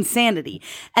is insanity.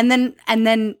 And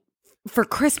then for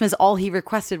Christmas, all he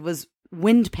requested was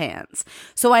wind pants.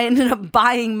 So I ended up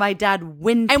buying my dad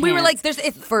wind pants. And we were like,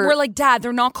 we're like, Dad,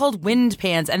 they're not called wind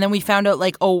pants. And then we found out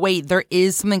like, oh wait, there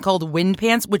is something called wind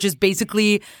pants, which is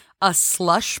basically a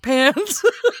slush pant.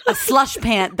 A slush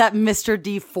pant that Mr.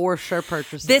 D for sure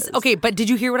purchases. Okay, but did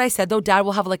you hear what I said though? Dad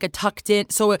will have like a tucked in.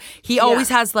 So he always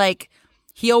has like,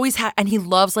 and he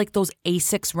loves like those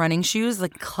Asics running shoes,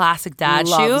 like classic dad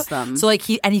Loves shoe. them. So like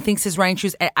he thinks his running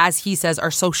shoes, as he says, are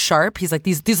so sharp. He's like,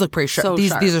 these look pretty sharp.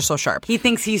 These are so sharp. He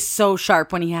thinks he's so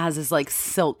sharp when he has his like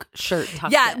silk shirt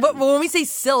tucked in. But when we say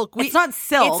silk, it's not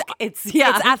silk. It's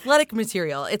athletic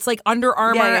material. It's like Under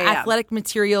Armour athletic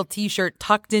material t-shirt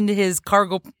tucked into his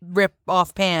cargo rip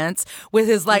off pants with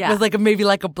his with maybe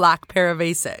a black pair of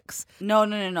Asics.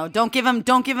 No. Don't give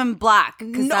him black.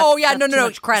 No, too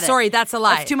much credit. Sorry, that's a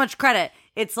lie. That's too much credit.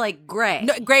 It's like gray.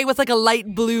 No, gray with like a light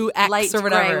blue X or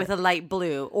whatever. Gray with a light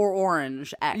blue or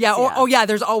orange X. Yeah,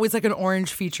 there's always like an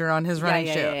orange feature on his running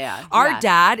shoe. Yeah. Our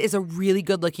dad is a really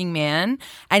good looking man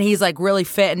and he's like really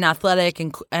fit and athletic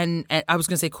and I was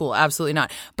going to say cool, absolutely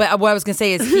not. But what I was going to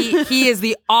say is he is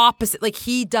the opposite. Like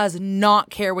he does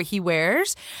not care what he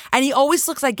wears and he always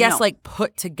looks, I guess, like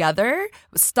put together.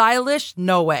 Stylish,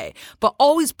 no way. But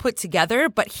always put together,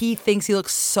 but he thinks he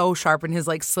looks so sharp in his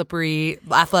like slippery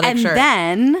athletic shirt.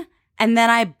 And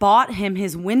then I bought him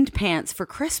his wind pants for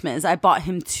Christmas. I bought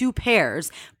him 2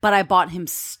 pairs, but I bought him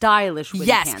stylish wind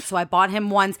pants. So I bought him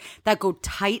ones that go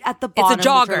tight at the bottom. It's a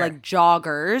jogger. Which are like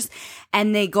joggers.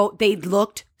 And they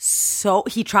looked so,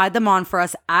 he tried them on for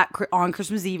us on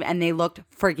Christmas Eve and they looked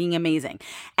freaking amazing.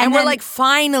 And we're like,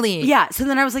 finally. Yeah. So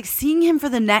then I was like seeing him for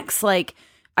the next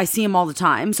I see him all the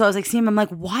time. So I was like, seeing him, I'm like,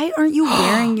 why aren't you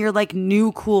wearing your like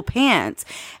new cool pants?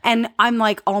 And I'm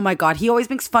like, oh my God, he always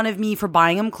makes fun of me for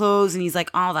buying him clothes. And he's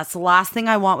like, oh, that's the last thing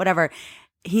I want, whatever.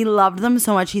 He loved them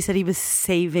so much. He said he was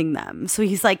saving them. So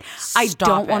he's like, I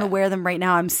don't want to wear them right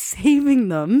now. I'm saving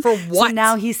them. For what? So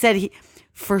now he said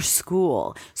for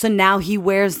school. So now he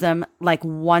wears them like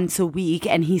once a week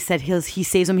and he said he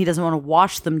saves them. He doesn't want to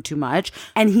wash them too much.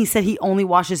 And he said he only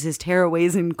washes his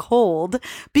tearaways in cold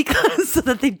because so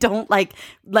that they don't like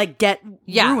get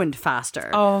ruined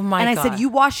faster. Oh my God. And I said, you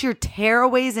wash your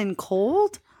tearaways in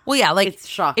cold? Well, yeah, like it's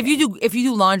shocking. If you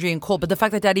do laundry in cold, but the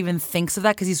fact that Dad even thinks of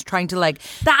that because he's trying to like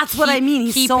that's what I mean.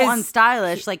 He's so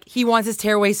unstylish. Like he wants his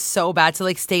tearaways so bad to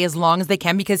like stay as long as they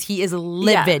can because he is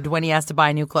livid when he has to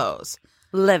buy new clothes.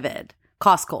 Livid.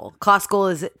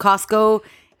 Costco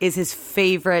is his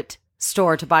favorite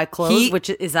store to buy clothes.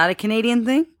 Is that a Canadian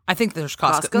thing? I think there's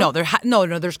Costco.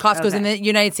 No, there's Costco's in the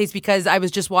United States because I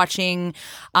was just watching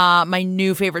my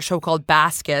new favorite show called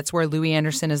Baskets, where Louis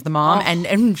Anderson is the mom,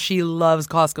 and she loves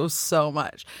Costco so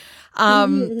much.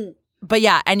 But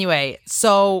yeah, anyway,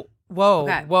 so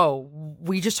whoa,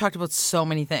 we just talked about so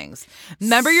many things.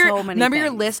 Remember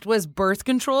your list was birth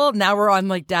control. Now we're on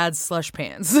like Dad's slush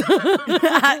pants at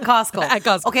Costco. At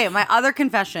Costco. Okay, my other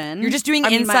confession. You're just doing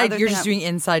doing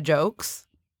inside jokes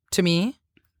to me.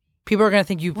 People are going to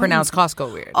think you pronounce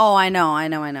Costco weird. Oh, I know.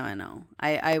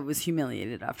 I was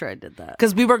humiliated after I did that.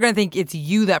 Because people are going to think it's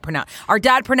you that pronounce. Our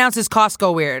dad pronounces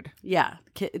Costco weird. Yeah,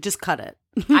 just cut it.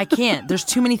 I can't. There's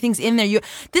too many things in there.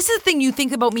 This is the thing you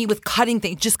think about me with cutting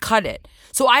things. Just cut it.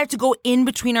 So I have to go in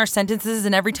between our sentences,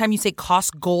 and every time you say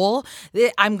Costco,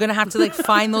 I'm going to have to like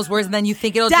find those words, and then you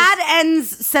think it'll Dad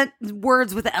ends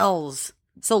words with L's.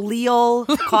 So Leo,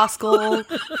 Costco...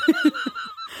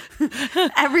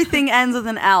 Everything ends with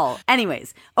an L.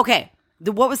 Anyways, okay.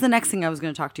 What was the next thing I was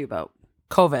going to talk to you about?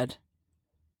 COVID.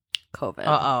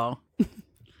 Uh-oh.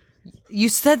 You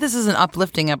said this is an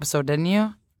uplifting episode, didn't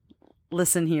you?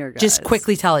 Listen here, guys. Just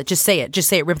quickly tell it. Just say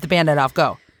it. Rip the Band-Aid off.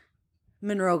 Go.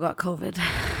 Monroe got COVID.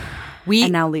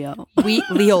 And now Leo.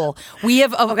 We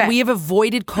have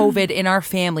avoided COVID in our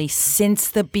family since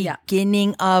the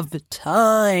beginning of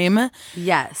time.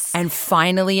 Yes. And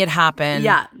finally it happened.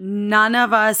 Yeah. None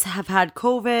of us have had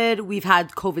COVID. We've had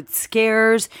COVID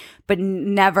scares, but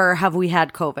never have we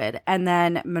had COVID. And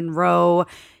then Monroe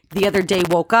the other day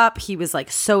woke up. He was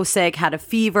like so sick, had a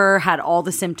fever, had all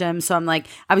the symptoms. So I'm like,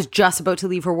 I was just about to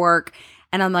leave for work.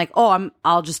 And I'm like,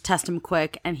 I'll just test him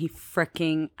quick. And he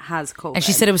freaking has COVID. And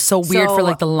she said it was so weird for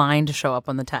like the line to show up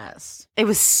on the test. It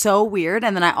was so weird.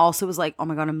 And then I also was like, oh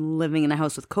my God, I'm living in a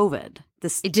house with COVID.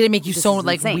 It didn't make you so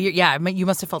like insane. weird. Yeah, you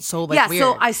must have felt so like weird.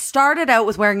 So I started out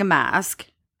with wearing a mask.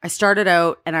 I started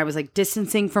out and I was like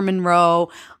distancing from Monroe.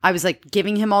 I was like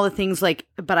giving him all the things like,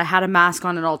 but I had a mask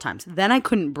on at all times. Then I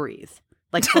couldn't breathe.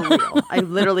 Like for real. I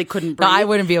literally couldn't breathe. No, I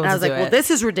wouldn't be able to do it. I was like, well, this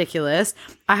is ridiculous.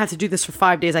 I have to do this for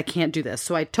 5 days. I can't do this.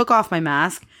 So I took off my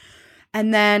mask.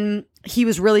 And then he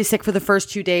was really sick for the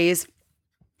first 2 days.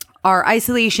 Our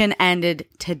isolation ended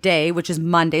today, which is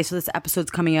Monday. So this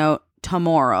episode's coming out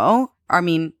tomorrow. I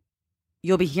mean,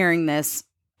 you'll be hearing this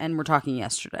and we're talking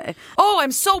yesterday. Oh,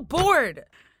 I'm so bored.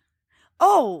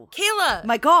 Oh, Kayla.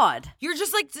 My God. You're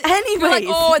just like, anyways. You're like,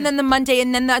 oh, and then the Monday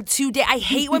and then the 2 day. I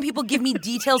hate when people give me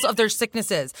details of their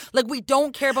sicknesses. Like, we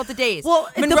don't care about the days. Well,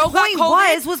 Monroe the point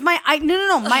got was my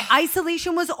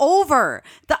isolation was over.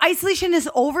 The isolation is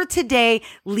over today.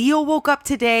 Leo woke up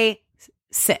today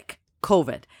sick,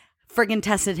 COVID. Friggin'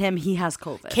 tested him. He has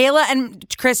COVID. Kayla and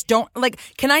Chris don't, like,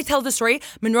 can I tell the story?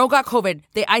 Monroe got COVID.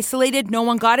 They isolated. No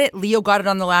one got it. Leo got it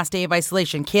on the last day of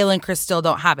isolation. Kayla and Chris still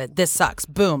don't have it. This sucks.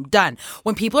 Boom. Done.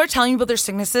 When people are telling you about their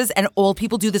sicknesses, and old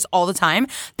people do this all the time,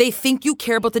 they think you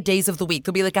care about the days of the week.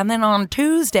 They'll be like, and then on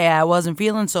Tuesday, I wasn't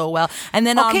feeling so well. And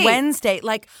then on Wednesday,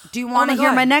 like, do you want to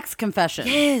hear my next confession?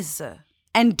 Yes.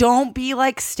 And don't be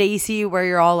like Stacy where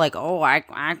you're all like, oh, I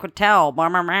could tell. Blah,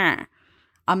 blah, blah.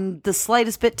 I'm the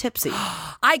slightest bit tipsy.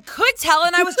 I could tell,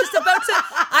 and I was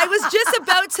just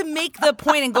about to make the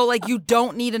point and go like, you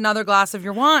don't need another glass of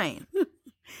your wine.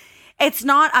 It's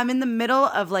not. I'm in the middle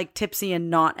of like tipsy and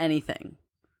not anything.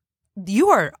 You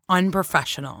are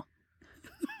unprofessional.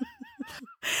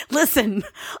 Listen,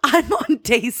 I'm on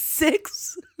day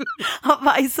 6 of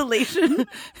isolation.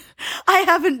 I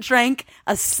haven't drank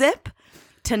a sip.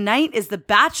 Tonight is the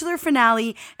Bachelor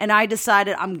finale, and I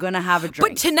decided I'm going to have a drink.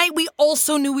 But tonight we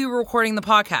also knew we were recording the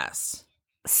podcast.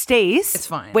 Stace. It's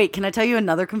fine. Wait, can I tell you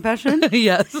another confession?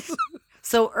 Yes.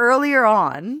 So earlier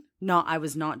on, I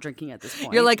was not drinking at this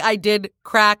point. You're like, I did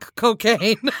crack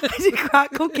cocaine. I did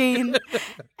crack cocaine,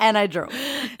 and I drove.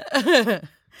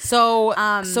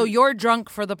 So you're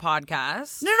drunk for the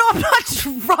podcast. No, I'm not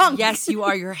drunk. Yes, you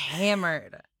are. You're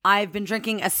hammered. I've been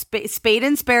drinking a Spade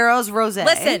and Sparrows rosé.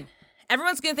 Listen.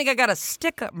 Everyone's going to think I got a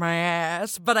stick up my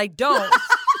ass, but I don't.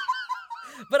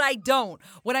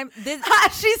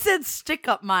 She said stick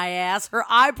up my ass. Her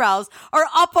eyebrows are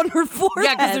up on her forehead.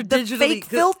 Yeah, because they're digitally. Fake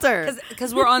filter.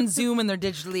 Because we're on Zoom and they're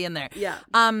digitally in there. Yeah.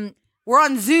 We're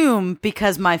on Zoom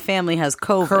because my family has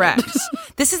COVID. Correct.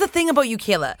 This is the thing about you,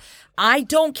 Kayla. I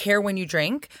don't care when you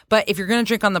drink, but if you're going to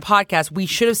drink on the podcast, we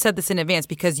should have said this in advance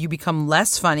because you become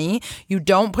less funny. You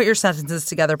don't put your sentences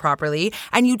together properly.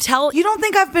 And you tell... You don't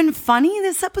think I've been funny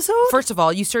this episode? First of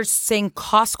all, you start saying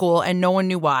Costco and no one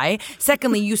knew why.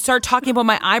 Secondly, you start talking about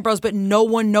my eyebrows, but no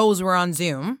one knows we're on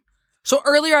Zoom. So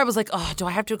earlier I was like, oh, do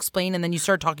I have to explain? And then you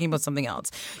start talking about something else.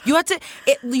 You have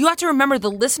to remember the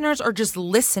listeners are just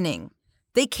listening.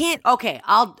 They can't. Okay,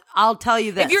 I'll tell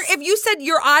you this. If you said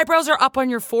your eyebrows are up on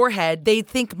your forehead, they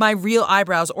think my real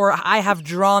eyebrows or I have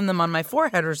drawn them on my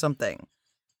forehead or something.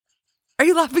 Are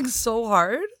you laughing so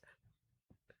hard?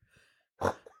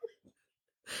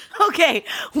 Okay,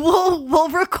 we'll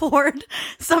record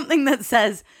something that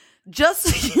says, just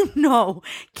so you know,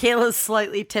 Kayla's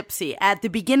slightly tipsy at the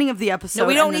beginning of the episode. No,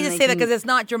 we don't need to say that because it's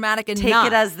not dramatic enough. Take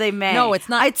it as they may. No, it's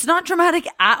not. It's not dramatic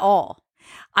at all.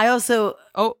 I also...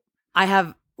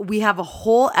 we have a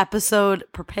whole episode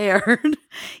prepared,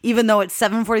 even though it's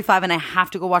 7:45 and I have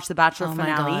to go watch the Bachelor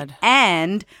finale. God.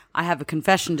 And I have a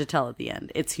confession to tell at the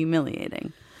end. It's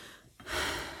humiliating.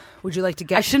 Would you like to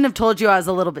get... I shouldn't have told you I was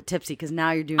a little bit tipsy because now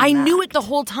you're doing I knew it the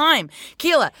whole time.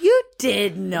 Kayla. You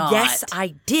did not. Yes,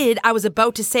 I did. I was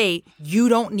about to say, you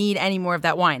don't need any more of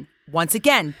that wine. Once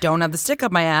again, don't have the stick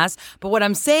up my ass. But what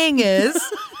I'm saying is...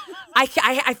 I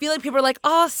feel like people are like,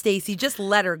 oh, Stacey, just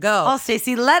let her go. Oh,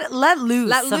 Stacey, let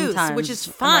loose sometimes. Which is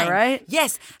fine. Am I right?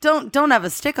 Yes. Don't have a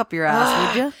stick up your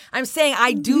ass, would you? I'm saying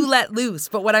I do let loose,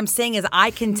 but what I'm saying is I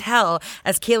can tell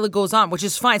as Kayla goes on, which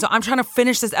is fine. So I'm trying to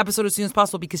finish this episode as soon as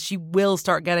possible because she will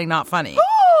start getting not funny.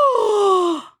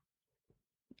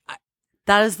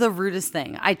 That is the rudest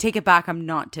thing. I take it back. I'm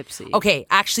not tipsy. Okay,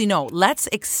 actually, no. Let's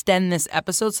extend this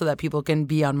episode so that people can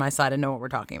be on my side and know what we're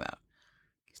talking about.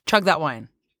 Chug that wine.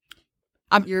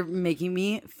 You're making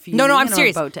me feel. No, I'm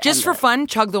serious. Just for fun,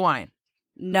 chug the wine.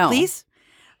 No. Please?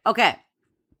 Okay.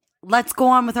 let's go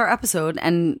on with our episode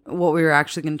and what we were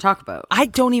actually going to talk about. I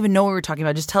don't even know what we're talking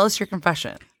about. Just tell us your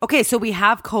confession. Okay, so we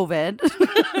have COVID.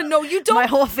 No, you don't. My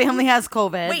whole family has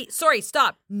COVID. Wait, sorry,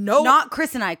 stop. No. Not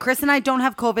Chris and I. Chris and I don't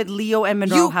have COVID. Leo and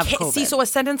Monroe have COVID. See, so a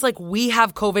sentence like we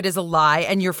have COVID is a lie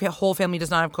and your whole family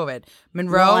does not have COVID.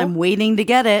 Monroe. Well, I'm waiting to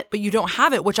get it. But you don't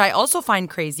have it, which I also find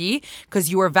crazy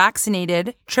because you are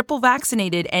vaccinated, triple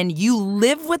vaccinated, and you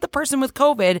live with the person with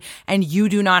COVID and you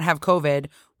do not have COVID,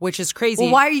 which is crazy.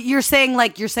 Well, why you're saying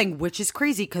which is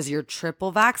crazy because you're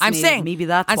triple vaccinated. I'm saying maybe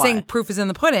that's I'm why. saying proof is in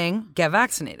the pudding. Get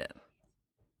vaccinated.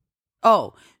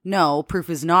 Oh, no, proof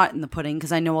is not in the pudding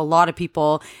because I know a lot of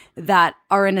people that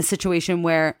are in a situation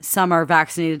where some are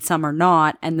vaccinated, some are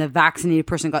not, and the vaccinated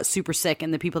person got super sick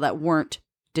and the people that weren't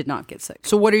did not get sick.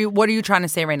 So what are you trying to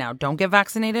say right now? Don't get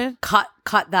vaccinated? Cut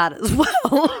that as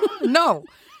well. No.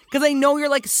 Because I know you're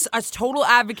like a total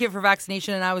advocate for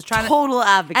vaccination, and I was trying total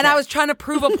advocate, and I was trying to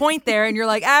prove a point there, and you're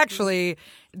like, actually,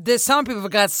 some people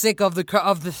got sick of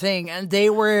the thing, and they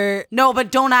were no, but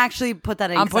don't actually put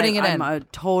that in. I'm putting it in. I'm a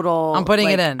total. I'm putting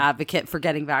it in. Advocate for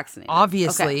getting vaccinated.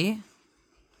 Obviously.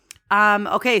 Okay.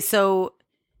 Okay. So,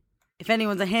 if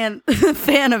anyone's a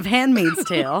fan of *Handmaid's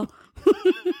Tale*.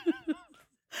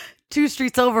 2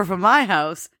 streets over from my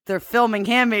house, they're filming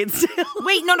 *Handmaid's Tale*.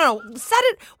 Wait, no.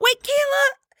 Wait, Kayla.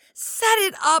 Set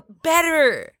it up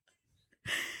better.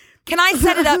 Can I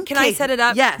set it up? Can I set it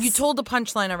up? Yes. You told the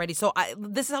punchline already, so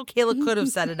this is how Kayla could have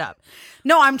set it up.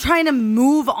 No, I'm trying to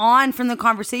move on from the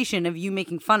conversation of you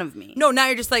making fun of me. No, now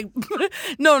you're just like,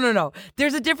 no.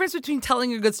 There's a difference between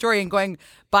telling a good story and going,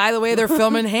 by the way, they're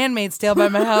filming *Handmaid's Tale* by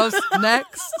my house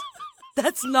next.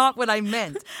 That's not what I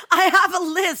meant. I have a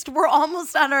list. We're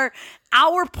almost at our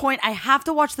hour point. I have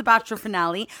to watch the Bachelor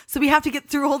finale, so we have to get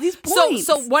through all these points.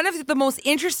 So one of the most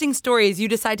interesting stories you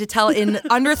decide to tell in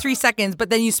under 3 seconds, but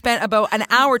then you spent about an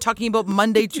hour talking about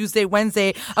Monday, Tuesday,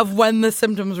 Wednesday of when the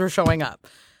symptoms were showing up.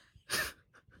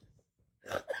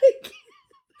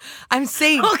 I'm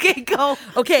saying. Okay, go.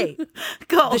 Okay.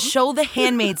 Go. The show The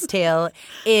Handmaid's Tale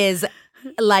is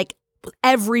like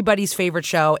everybody's favorite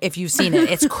show if you've seen it.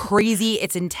 It's crazy,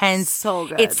 it's intense, so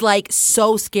good. It's like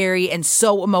so scary and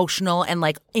so emotional and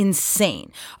like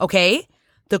insane. Okay?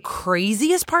 The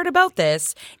craziest part about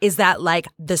this is that like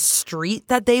the street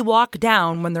that they walk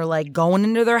down when they're like going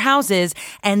into their houses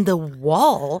and the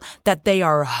wall that they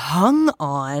are hung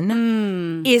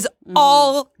on is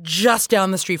all just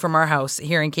down the street from our house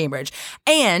here in Cambridge.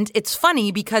 And it's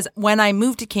funny because when I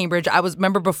moved to Cambridge,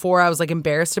 remember before I was like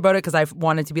embarrassed about it because I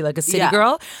wanted to be like a city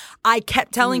girl. I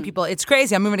kept telling people, it's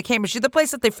crazy, I'm moving to Cambridge. See the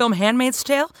place that they film *Handmaid's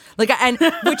Tale*? And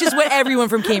which is what everyone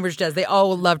from Cambridge does. They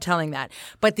all love telling that.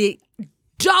 But the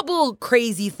double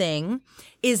crazy thing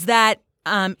is that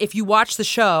if you watch the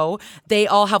show, they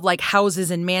all have like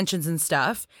houses and mansions and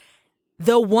stuff.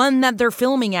 The one that they're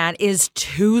filming at is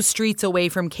 2 streets away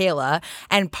from Kayla,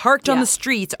 and parked on the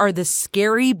streets are the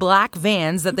scary black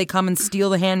vans that they come and steal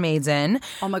the handmaids in.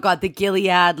 Oh my God, the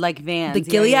Gilead vans. The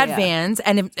Gilead vans.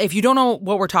 And if you don't know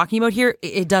what we're talking about here,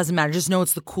 it doesn't matter. Just know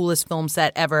it's the coolest film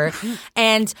set ever.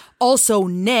 And also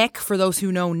Nick, for those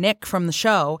who know Nick from the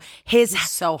show, his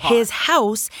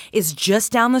house is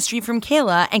just down the street from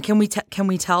Kayla. And can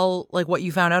we tell like what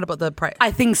you found out about the price?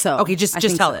 I think so. Okay, just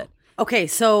tell it. Okay,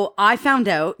 so I found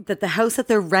out that the house that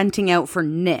they're renting out for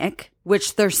Nick,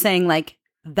 which they're saying like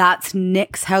that's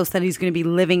Nick's house that he's going to be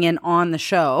living in on the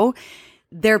show,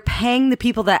 they're paying the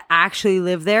people that actually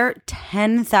live there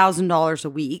 $10,000 a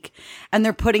week, and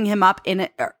they're putting him up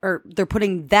they're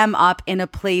putting them up in a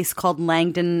place called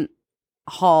Langdon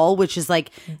Hall, which is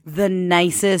like the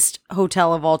nicest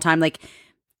hotel of all time. Like,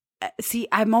 see,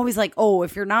 I'm always like, oh,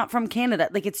 if you're not from Canada,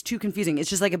 like it's too confusing.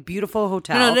 It's just like a beautiful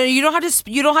hotel. No, you don't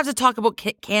have to talk about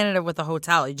Canada with a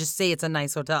hotel. You just say it's a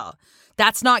nice hotel.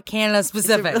 That's not Canada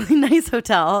specific. It's a really nice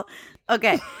hotel.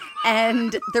 Okay.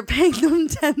 And they're paying them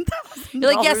 $10,000.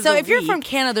 You're like, yeah, so if you're from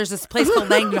Canada, there's this place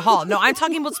called Langdon Hall. No, I'm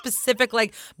talking about specific,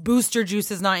 like, Booster Juice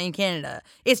is not in Canada.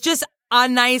 It's just a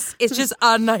nice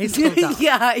hotel.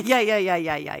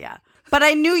 Yeah. But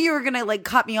I knew you were going to like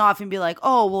cut me off and be like,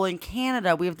 oh, well, in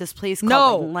Canada, we have this place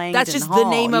called like, Langdon that's just Hall, the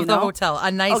name of the hotel. A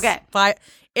nice,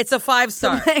 it's a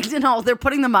 5-star. So Langdon Hall, they're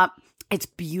putting them up. It's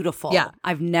beautiful. Yeah.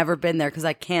 I've never been there because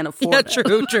I can't afford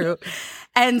it. True.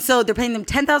 And so they're paying them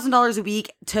 $10,000 a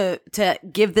week to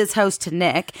give this house to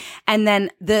Nick. And then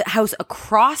the house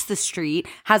across the street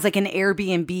has like an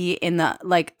Airbnb in the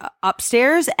like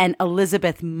upstairs. And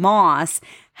Elizabeth Moss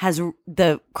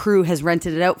the crew has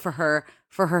rented it out for her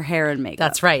for her hair and makeup.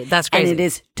 That's right. That's crazy. And it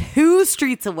is 2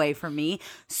 streets away from me.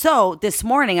 So this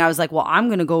morning I was like, well, I'm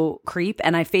going to go creep.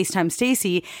 And I FaceTimed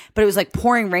Stacy, but it was like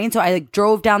pouring rain. So I like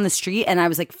drove down the street and I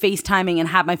was like FaceTiming and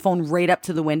had my phone right up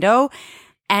to the window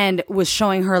and was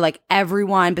showing her like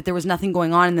everyone, but there was nothing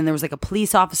going on. And then there was like a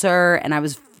police officer and I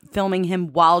was filming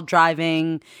him while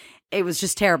driving. It was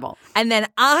just terrible. And then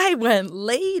I went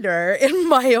later in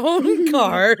my own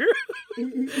car.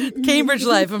 Cambridge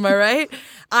life, am I right?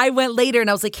 I went later and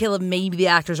I was like, Kayla, maybe the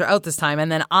actors are out this time.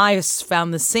 And then I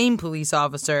found the same police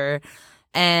officer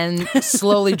and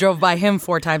slowly drove by him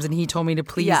 4 times and he told me to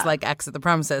please like exit the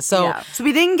premises. So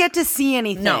we didn't get to see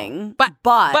anything. No,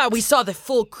 but we saw the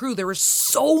full crew. There were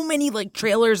so many like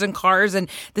trailers and cars and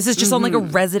this is just on like a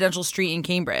residential street in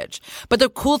Cambridge. But the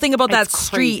cool thing about that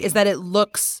street is that it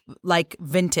looks like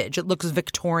vintage. It looks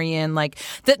Victorian. Like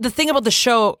the thing about the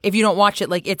show, if you don't watch it,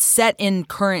 like it's set in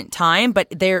current time, but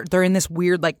they're in this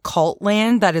weird like cult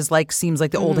land that is like seems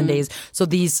like the olden days. So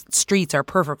these streets are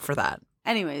perfect for that.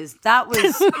 Anyways, that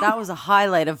was a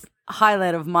highlight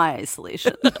of my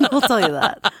isolation. I'll tell you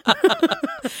that.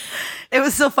 It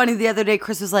was so funny. The other day,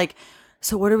 Chris was like,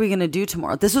 so what are we going to do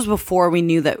tomorrow? This was before we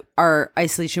knew that our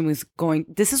isolation was going.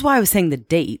 This is why I was saying the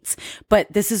dates. But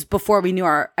this is before we knew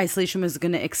our isolation was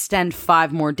going to extend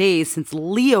 5 more days since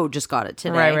Leo just got it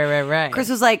today. Right.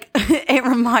 Chris was like, it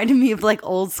reminded me of like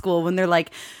old school when they're like,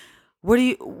 what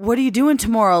are you doing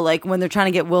tomorrow? Like when they're trying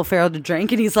to get Will Ferrell to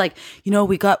drink, and he's like,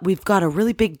 we've got a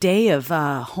really big day of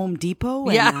Home Depot,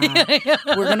 and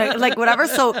we're gonna like whatever.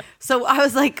 So I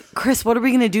was like, Chris, what are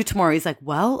we gonna do tomorrow? He's like,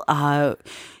 well,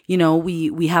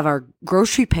 we have our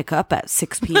grocery pickup at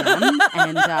 6 p.m.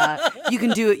 and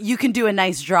you can do a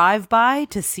nice drive by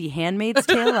to see Handmaid's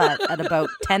Tale at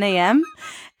about 10 a.m.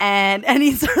 And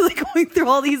he started like going through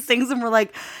all these things, and we're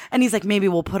like, and he's like, maybe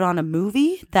we'll put on a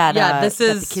movie that that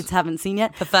the kids haven't seen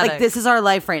yet. Pathetic. Like this is our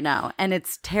life right now, and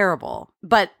it's terrible.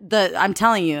 But I'm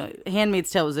telling you, Handmaid's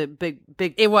Tale was a big.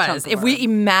 It was. If we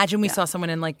imagine we saw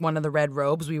someone in like one of the red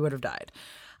robes, we would have died.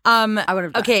 I would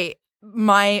have died. Okay.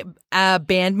 My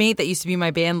bandmate that used to be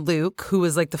my band, Luke, who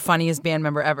was like the funniest band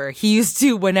member ever. He used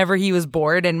to, whenever he was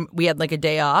bored and we had like a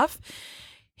day off,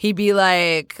 he'd be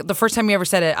like, the first time he ever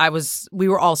said it, we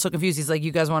were all so confused. He's like,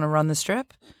 you guys want to run the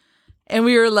strip? And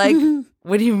we were like,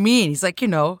 what do you mean? He's like,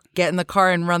 get in the car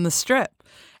and run the strip.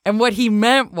 And what he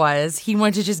meant was he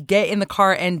wanted to just get in the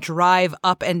car and drive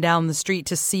up and down the street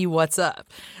to see what's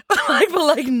up.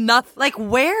 like nothing. Like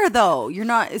where though? You're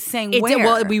not saying where.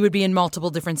 Well, we would be in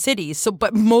multiple different cities. So,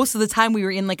 but most of the time we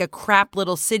were in like a crap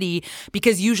little city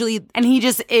because usually. And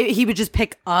he would just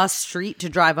pick a street to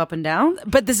drive up and down.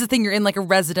 But this is the thing, you're in like a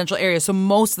residential area. So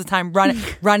most of the time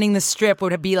running the strip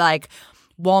would be like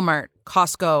Walmart,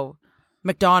 Costco,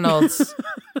 McDonald's.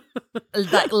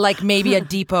 like maybe a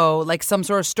depot, like some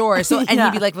sort of store. So and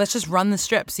he'd be like, let's just run the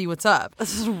strip, see what's up.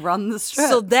 Let's just run the strip.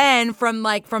 So then from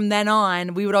then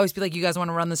on, we would always be like, you guys want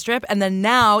to run the strip? And then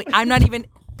now I'm not even.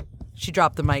 She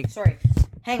dropped the mic. Sorry.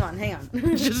 Hang on.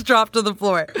 Just dropped to the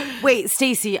floor. Wait,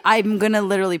 Stacey, I'm gonna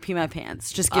literally pee my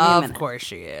pants. Just give me a minute. Of course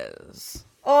she is.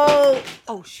 Oh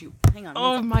shoot. Hang on.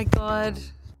 Oh my God.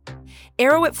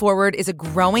 Arrow It Forward is a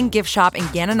growing gift shop in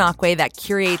Gananoque that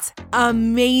curates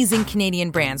amazing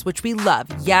Canadian brands, which we love.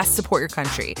 Yes, support your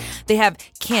country. They have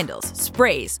candles,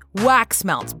 sprays, wax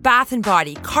melts, bath and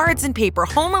body, cards and paper,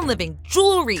 home and living,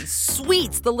 jewelry,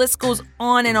 sweets. The list goes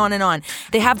on and on and on.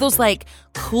 They have those like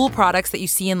cool products that you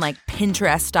see in like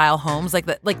Pinterest style homes, like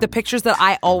the pictures that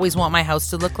I always want my house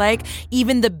to look like.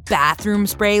 Even the bathroom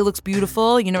spray looks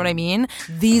beautiful. You know what I mean?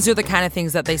 These are the kind of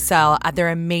things that they sell at their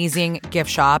amazing gift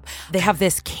shop. They have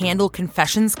this candle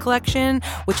confessions collection,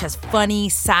 which has funny,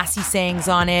 sassy sayings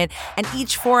on it. And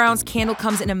each 4-ounce candle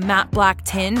comes in a matte black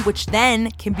tin, which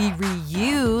then can be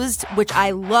reused, which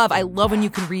I love. I love when you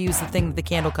can reuse the thing that the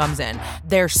candle comes in.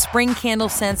 Their spring candle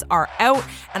scents are out,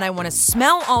 and I want to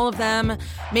smell all of them.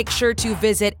 Make sure to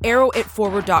visit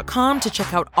arrowitforward.com to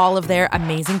check out all of their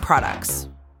amazing products.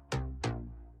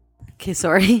 Okay,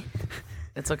 sorry.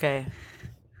 It's okay.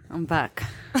 I'm back.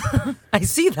 I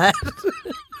see that.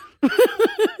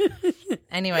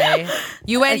 Anyway,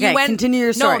 you went. Continue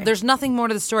your story. No, there's nothing more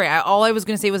to the story. All I was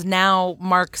going to say was now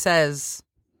Mark says,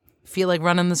 feel like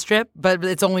running the strip, but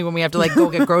it's only when we have to like go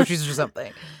get groceries or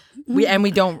something. We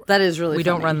don't. That is really. We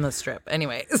funny. Don't run the strip.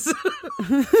 Anyways,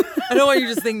 I don't want you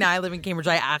to just think now I live in Cambridge.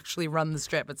 I actually run the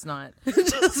strip. It's not.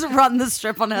 Just run the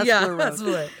strip on Hespeler Road.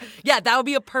 Absolutely. Yeah, that would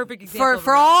be a perfect example.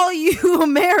 For all you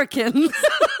Americans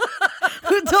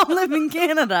who don't live in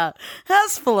Canada,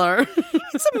 Hespeler.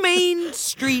 It's a main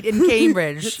street in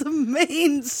Cambridge. It's a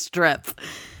main strip.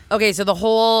 Okay, so the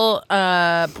whole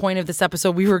point of this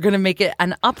episode, we were going to make it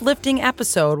an uplifting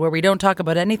episode where we don't talk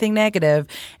about anything negative,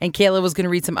 and Kayla was going to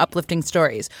read some uplifting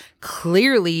stories.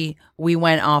 Clearly, we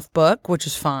went off book, which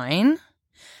is fine.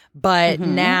 But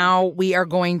now we are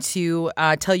going to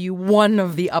tell you one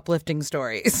of the uplifting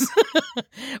stories.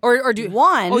 or do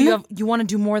one? Oh, you want to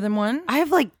do more than one? I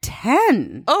have like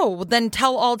 10. Oh, well, then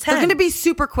tell all 10. They're going to be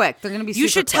super quick. You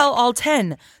should tell all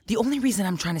 10. The only reason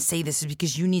I'm trying to say this is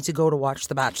because you need to go to watch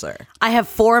The Bachelor. I have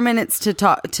 4 minutes to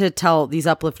tell these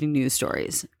uplifting news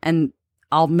stories, and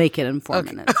I'll make it in 4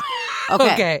 minutes.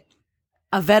 Okay.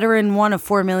 A veteran won a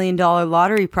 $4 million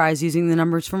lottery prize using the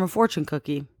numbers from a fortune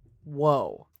cookie.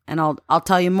 Whoa. And I'll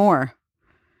tell you more.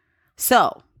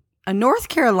 So, a North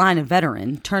Carolina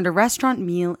veteran turned a restaurant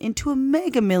meal into a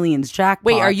Mega Millions jackpot.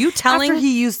 Wait, are you telling after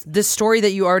he used the story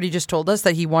that you already just told us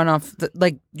that he won off?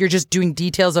 Like, you're just doing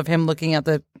details of him looking at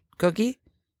the cookie?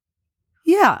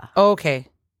 Yeah. Okay.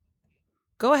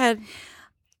 Go ahead.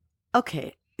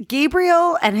 Okay.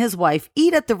 Gabriel and his wife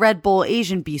eat at the Red Bull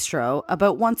Asian Bistro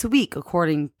about once a week,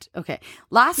 according to... Okay.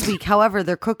 Last week, however,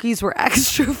 their cookies were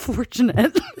extra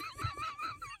fortunate.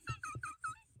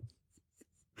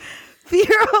 The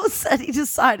hero said he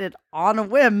decided on a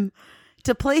whim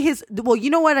to play his... Well, you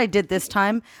know what I did this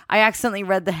time? I accidentally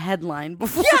read the headline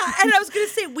before. Yeah, and I was going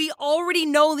to say, we already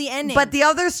know the ending. But the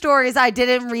other stories, I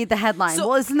didn't read the headline.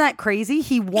 Well, isn't that crazy?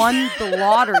 He won the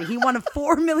lottery. He won a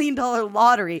 $4 million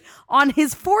lottery on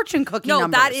his fortune cookie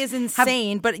numbers. That is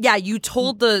insane. But yeah, you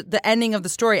told the ending of the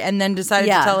story and then decided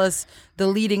to tell us the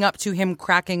leading up to him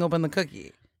cracking open the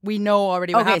cookie. We know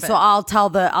already what happened. Okay, so I'll tell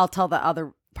the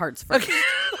other parts first.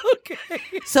 Okay.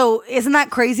 So isn't that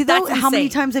crazy though? That's How many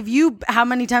insane.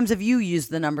 times have you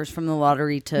used the numbers from the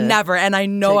lottery to... Never. And I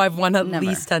know I've won at never.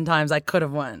 least 10 times. I could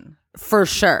have won. For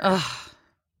sure. Ugh.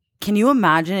 Can you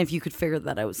imagine if you could figure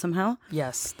that out somehow?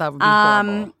 Yes, that would be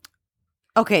horrible.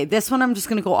 Okay, this one I'm just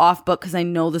going to go off book because I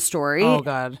know the story. Oh,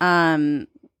 God.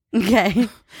 Okay.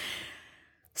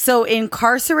 So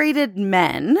incarcerated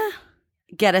men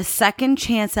get a second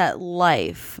chance at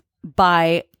life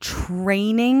by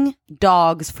training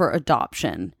dogs for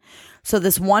adoption. So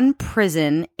this one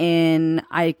prison in,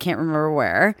 I can't remember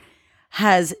where,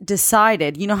 has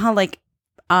decided, you know how like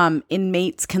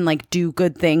inmates can like do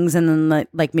good things and then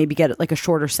like maybe get like a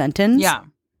shorter sentence? Yeah.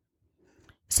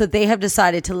 So they have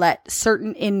decided to let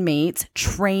certain inmates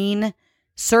train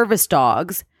service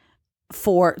dogs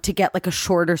to get like a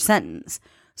shorter sentence.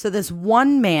 So this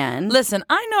one man... Listen,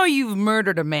 I know you've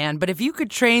murdered a man, but if you could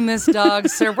train this dog,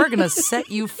 sir, we're going to set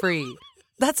you free.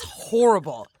 That's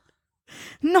horrible.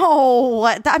 No,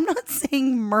 I'm not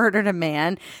saying murdered a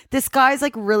man. This guy's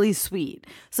like really sweet.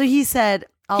 So he said...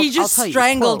 He just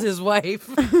strangled his wife.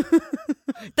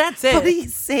 That's it. But he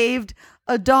saved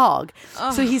a dog.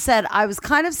 Oh. So he said, I was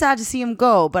kind of sad to see him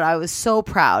go, but I was so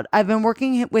proud. I've been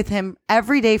working with him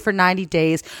every day for 90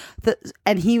 days,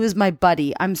 and he was my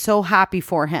buddy. I'm so happy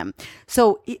for him.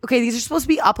 So, okay, these are supposed to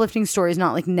be uplifting stories,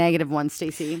 not like negative ones,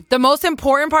 Stacey. The most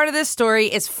important part of this story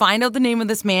is find out the name of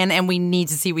this man, and we need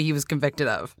to see what he was convicted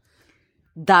of.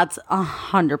 That's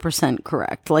 100%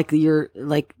 correct.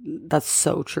 That's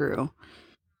so true.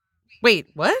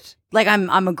 Wait, what? Like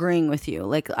I'm agreeing with you.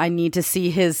 Like I need to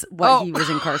see what he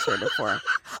was incarcerated for.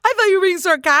 I thought you were being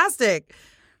sarcastic.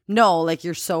 No, like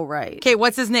you're so right. Okay,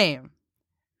 what's his name?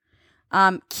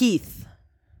 Keith.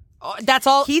 Oh, that's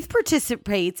all. Keith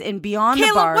participates in Beyond Kayla,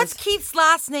 the Bars. what's Keith's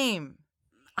last name?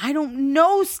 I don't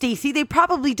know, Stacey. They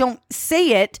probably don't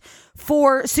say it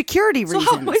for security reasons.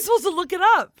 So how am I supposed to look it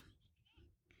up?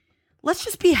 Let's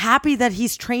just be happy that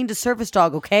he's trained a service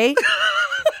dog, okay?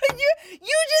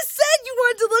 You just said you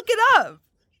wanted to look it up.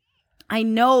 I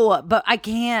know, but I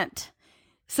can't.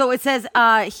 So it says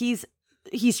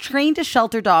he's trained a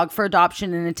shelter dog for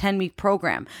adoption in a 10-week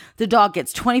program. The dog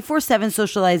gets 24/7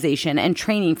 socialization and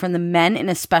training from the men in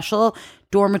a special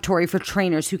dormitory for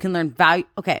trainers who can learn value.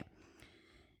 Okay.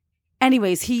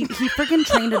 Anyways, he freaking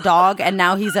trained a dog and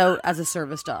now he's out as a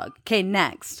service dog. Okay,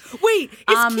 next. Wait,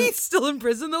 is Keith still in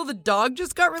prison though? The dog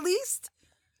just got released?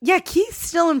 Yeah, Keith's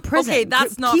still in prison. Okay,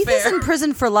 that's not Keith fair. Keith is in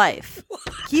prison for life.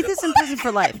 Keith is in prison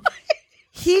for life.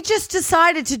 He just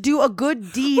decided to do a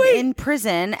good deed in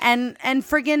prison and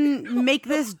friggin' make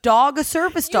this dog a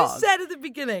service dog. You said at the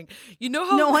beginning. You know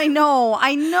how? No, I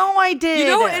know I did. You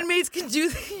know how inmates can do.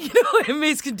 You know how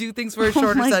inmates can do things for a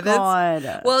shorter sentence.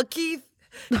 God. Well, he's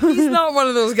not one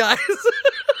of those guys.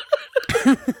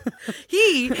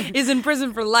 He is in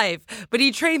prison for life, but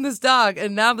he trained this dog,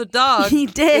 and now the dog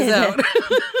is out.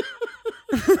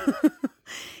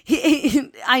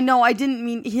 I know. I didn't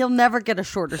mean he'll never get a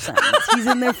shorter sentence. He's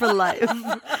in there for life.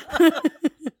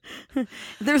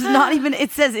 There's not even,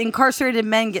 it says incarcerated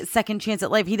men get second chance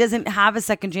at life. He doesn't have a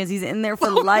second chance. He's in there for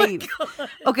life.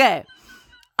 Okay.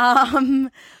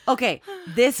 Okay.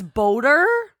 This boater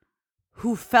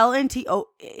who fell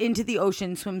into the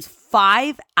ocean swims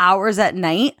 5 hours at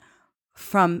night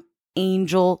from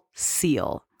Angel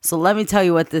Seal. So let me tell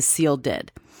you what this seal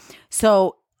did.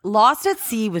 So lost at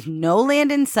sea with no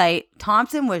land in sight,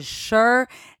 Thompson was sure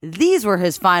these were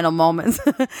his final moments.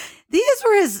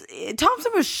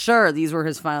 Thompson was sure these were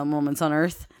his final moments on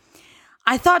Earth.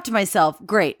 I thought to myself,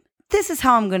 great, this is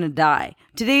how I'm going to die.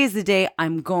 Today is the day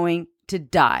I'm going to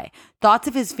die. Thoughts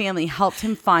of his family helped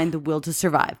him find the will to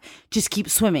survive. Just keep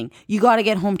swimming. You got to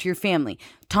get home to your family.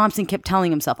 Thompson kept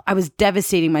telling himself. I was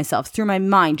devastating myself through my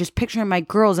mind, just picturing my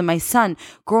girls and my son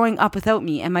growing up without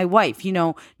me and my wife,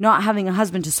 not having a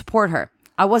husband to support her.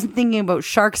 I wasn't thinking about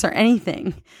sharks or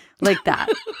anything like that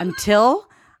until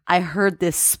I heard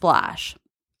this splash.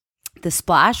 The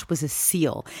splash was a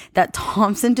seal that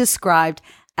Thompson described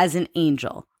as an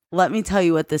angel. Let me tell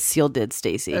you what this seal did,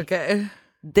 Stacey. Okay.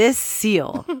 This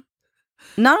seal,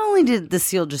 not only did the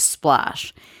seal just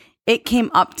splash, it came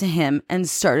up to him and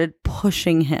started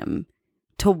pushing him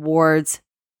towards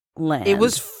land. It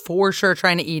was for sure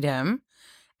trying to eat him,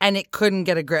 and it couldn't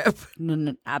get a grip.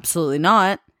 No, absolutely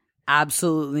not.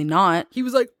 Absolutely not. He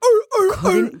was like,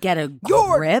 couldn't get a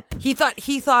grip. He thought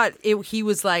he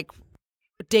was like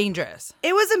dangerous.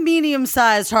 It was a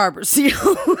medium-sized harbor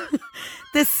seal.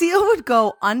 The seal would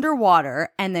go underwater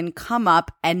and then come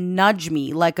up and nudge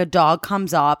me like a dog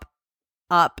comes up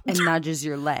and nudges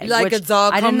your leg. Like a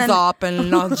dog comes up and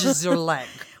nudges your leg.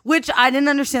 Which I didn't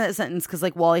understand that sentence because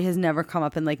Wally has never come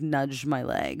up and nudged my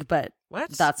leg, but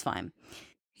what? That's fine.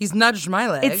 He's nudged my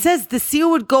leg. It says the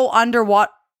seal would go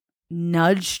underwater.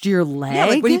 Nudged your leg? Yeah,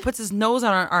 like when he puts his nose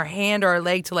on our hand or our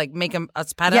leg to make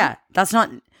us pet him. Yeah, that's not...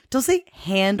 Don't say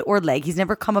hand or leg. He's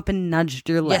never come up and nudged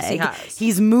your leg. Yes, he has.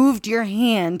 He's moved your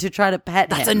hand to try to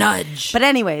pet him. That's a nudge. But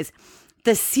anyways,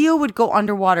 the seal would go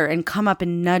underwater and come up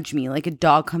and nudge me like a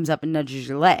dog comes up and nudges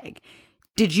your leg.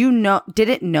 Did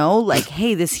it know,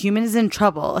 hey, this human is in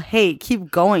trouble. Hey,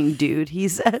 keep going, dude. He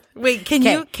said. Wait, can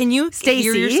you Stacey?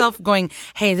 hear yourself going,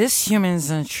 hey, this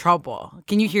human's in trouble?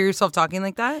 Can you hear yourself talking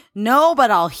like that? No,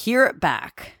 but I'll hear it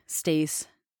back, Stace.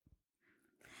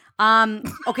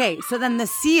 Okay, so then the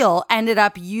seal ended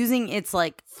up using its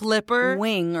flipper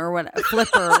wing or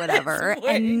whatever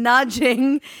and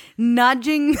nudging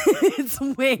its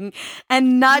wing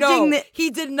and nudging. No,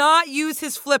 he did not use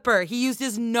his flipper. He used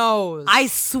his nose. I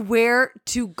swear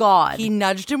to God. He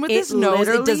nudged him with his nose.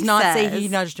 It does not say he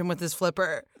nudged him with his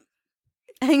flipper.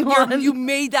 Hang on. You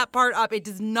made that part up. It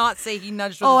does not say he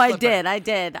nudged with his flipper. I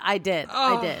did.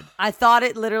 I thought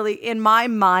it literally, in my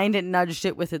mind, it nudged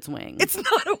it with its wing. It's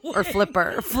not a wing. Or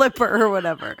flipper or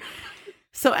whatever.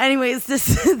 So anyways,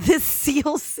 this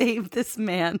seal saved this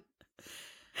man.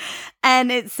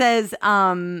 And it says,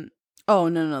 oh,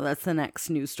 no, that's the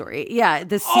next news story. Yeah,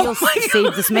 the seal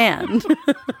saved this man.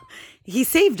 He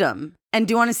saved him. And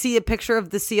do you want to see a picture of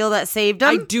the seal that saved him?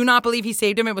 I do not believe he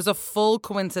saved him. It was a full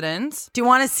coincidence. Do you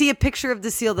want to see a picture of the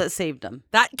seal that saved him?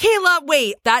 Kayla,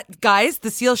 wait. Guys,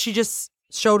 the seal she just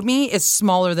showed me is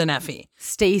smaller than Effie.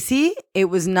 Stacey, it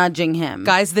was nudging him.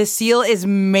 Guys, this seal is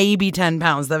maybe 10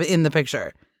 pounds in the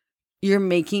picture. You're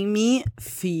making me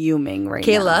fuming right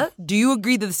now. Kayla, do you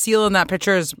agree that the seal in that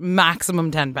picture is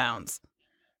maximum 10 pounds?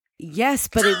 Yes,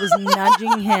 but it was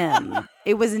nudging him.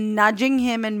 It was nudging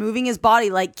him and moving his body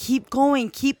keep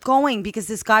going, because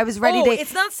this guy was ready to...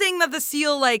 It's not saying that the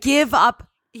seal, give up.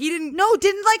 He didn't... No,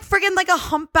 didn't friggin' a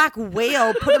humpback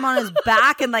whale put him on his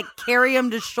back and carry him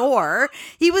to shore.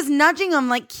 He was nudging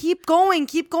him keep going,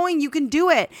 you can do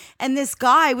it. And this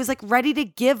guy was ready to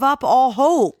give up all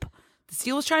hope. The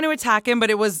seal was trying to attack him,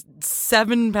 but it was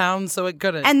 7 pounds, so it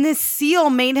couldn't. And this seal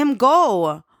made him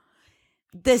go.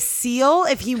 The seal,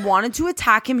 if he wanted to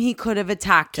attack him, he could have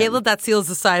attacked him. Kayla, that seal is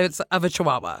the size of a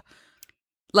chihuahua.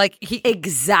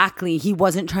 Exactly. He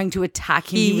wasn't trying to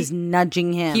attack him. He was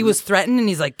nudging him. He was threatened, and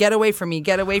he's like, get away from me,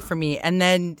 get away from me. And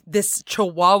then this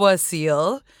chihuahua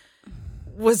seal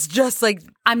was just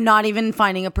I'm not even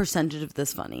finding a percentage of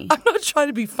this funny. I'm not trying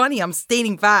to be funny. I'm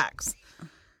stating facts.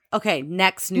 Okay,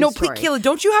 next news story. No, please, Kayla,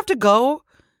 don't you have to go?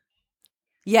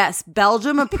 Yes,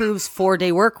 Belgium approves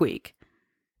 4-day work week.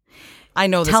 I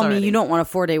know this Tell already. me you don't want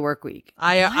a 4-day work week.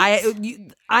 I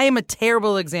am a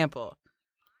terrible example.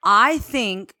 I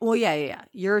think, well, yeah.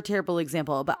 You're a terrible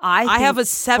example, but I have a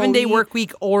 7-day work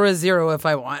week or a 0 if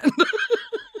I want.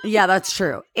 Yeah, that's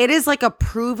true. It is a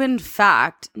proven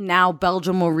fact. Now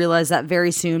Belgium will realize that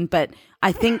very soon, but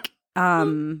I think,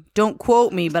 don't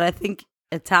quote me, but I think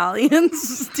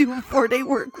Italians do a 4-day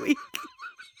work week.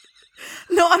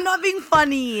 No, I'm not being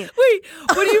funny. Wait,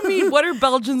 what do you mean? What are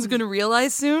Belgians going to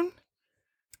realize soon?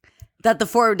 That the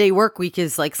 4-day work week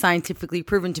is like scientifically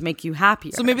proven to make you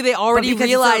happier. So maybe they already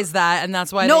realized that, and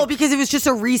that's why. No, because it was just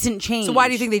a recent change. So why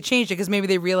do you think they changed it? Because maybe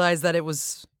they realized that it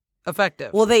was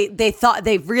effective. Well, they thought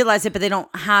they've realized it, but they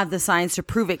don't have the science to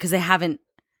prove it because they haven't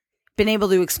been able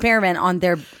to experiment on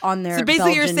their. So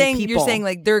basically, Belgian you're saying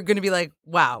like they're going to be like,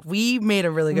 wow, we made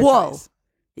a really good choice.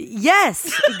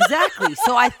 Yes, exactly.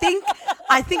 So I think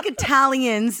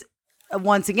Italians,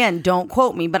 once again, don't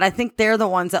quote me, but I think they're the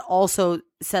ones that also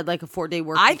said like a 4-day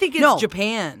work week. I think it's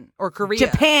Japan or Korea.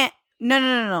 Japan.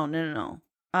 No.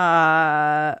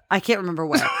 I can't remember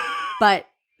where. But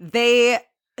they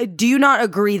do you not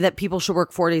agree that people should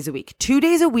work 4 days a week? 2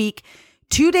 days a week.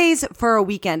 2 days for a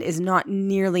weekend is not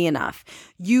nearly enough.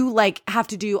 You like have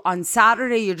to do on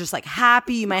Saturday. You're just like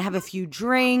happy. You might have a few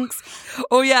drinks.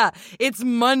 Oh yeah. It's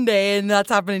Monday and that's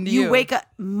happening to you. You wake up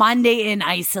Monday in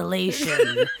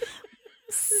isolation.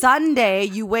 Sunday,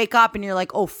 you wake up and you're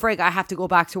like, oh, frig, I have to go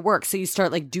back to work. So you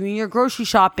start like doing your grocery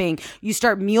shopping. You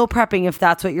start meal prepping if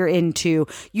that's what you're into.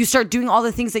 You start doing all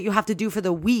the things that you have to do for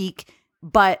the week.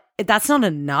 But that's not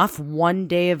enough. 1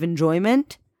 day of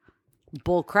enjoyment.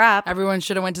 Bull crap. Everyone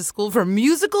should have went to school for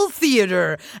musical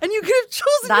theater and you could have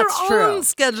chosen your own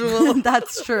schedule.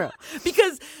 That's true.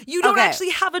 Because you don't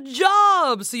actually have a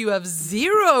job. So you have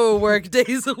 0 work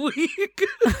days a week.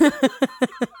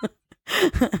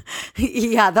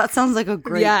 Yeah, that sounds like a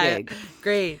great gig.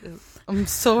 Great. I'm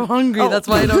so hungry. That's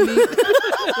why I don't eat.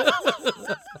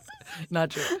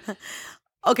 Not true.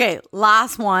 Okay,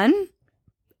 last one.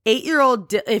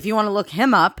 8-year-old, if you want to look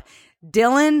him up,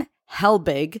 Dylan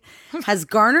Helbig has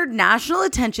garnered national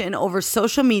attention over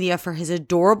social media for his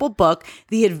adorable book,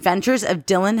 The Adventures of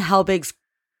Dylan Helbig's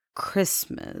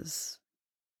Christmas.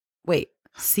 Wait,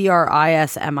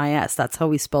 Chrismis. That's how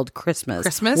we spelled Christmas.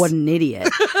 Christmas? What an idiot.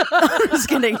 I'm just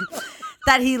kidding.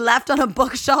 That he left on a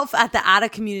bookshelf at the Ada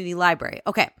Community Library.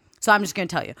 Okay, so I'm just going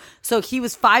to tell you. So he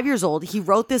was 5 years old. He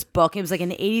wrote this book. It was like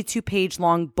an 82-page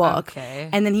long book. Okay.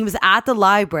 And then he was at the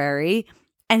library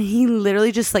and he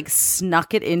literally just like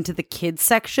snuck it into the kids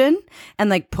section and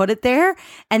like put it there.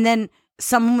 And then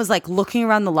someone was like looking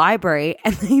around the library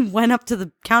and they went up to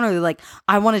the counter. They're like,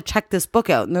 I want to check this book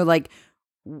out. And they're like,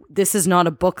 this is not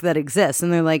a book that exists.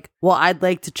 And they're like, well, I'd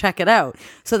like to check it out.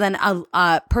 So then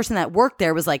a person that worked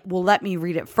there was like, well, let me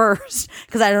read it first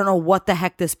because I don't know what the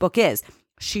heck this book is.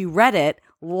 She read it,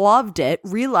 loved it,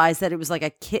 realized that it was like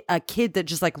a kid that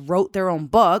just like wrote their own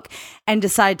book and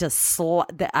decided to,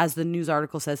 as the news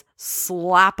article says,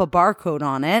 slap a barcode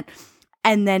on it.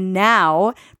 And then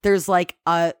now there's like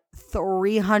a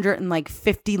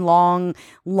 350 long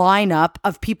lineup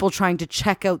of people trying to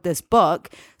check out this book.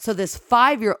 So this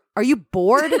 5-year, are you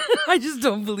bored? I just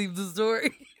don't believe the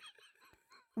story.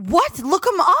 What? Look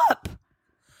him up.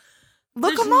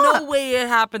 There's no way it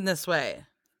happened this way.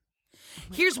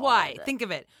 Here's why. Think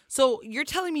of it. So you're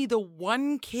telling me the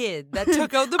one kid that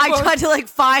took out the book. I tried to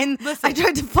find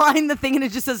the thing and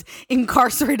it just says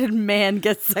incarcerated man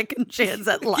gets second chance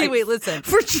at life. Okay, wait, listen.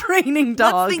 For training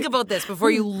dogs. Let's think about this before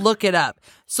you look it up.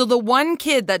 So the one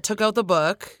kid that took out the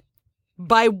book,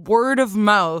 by word of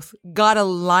mouth, got a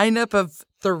lineup of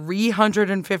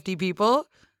 350 people.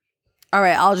 All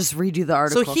right, I'll just read you the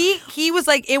article. So he was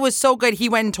like, it was so good. He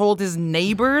went and told his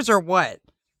neighbors or what?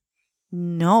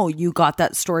 No, you got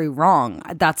that story wrong.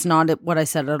 That's not what I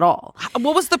said at all.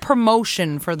 What was the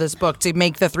promotion for this book to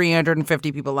make the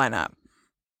 350 people line up?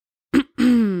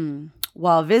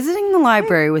 While visiting the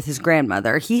library with his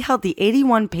grandmother, he held the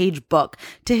 81-page book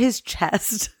to his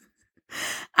chest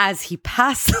as he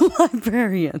passed the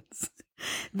librarians.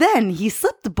 Then he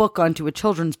slipped the book onto a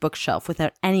children's bookshelf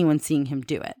without anyone seeing him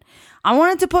do it. I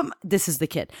wanted to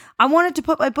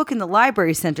put my book in the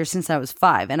library center since I was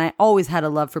 5, and I always had a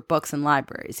love for books and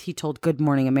libraries, he told Good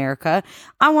Morning America.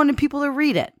 I wanted people to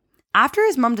read it. After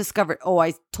his mom discovered,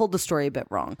 I told the story a bit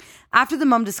wrong. After the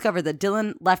mom discovered that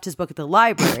Dylan left his book at the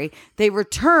library, they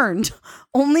returned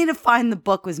only to find the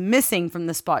book was missing from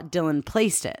the spot Dylan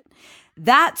placed it.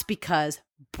 That's because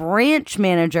branch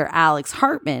manager Alex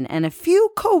Hartman and a few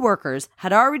coworkers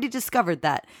had already discovered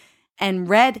that and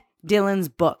read Dylan's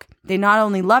book. They not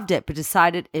only loved it, but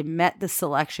decided it met the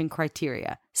selection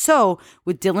criteria. So,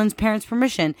 with Dylan's parents'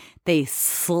 permission, they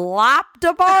slapped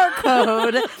a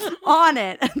barcode on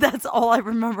it. That's all I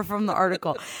remember from the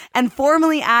article. And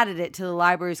formally added it to the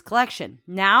library's collection.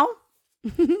 Now,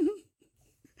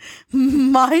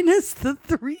 minus the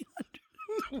 300.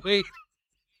 Wait.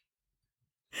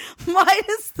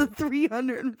 Minus the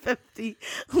 350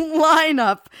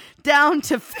 lineup, down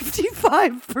to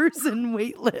 55-person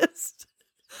wait list.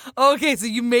 Okay, so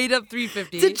you made up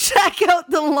 350 to check out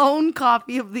the loan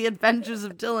copy of The Adventures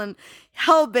of Dylan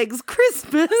Helbig's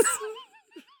Christmas.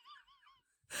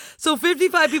 So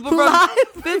 55 people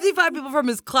from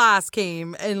his class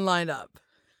came and lined up.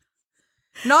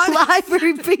 Not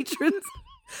library patrons.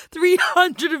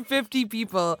 350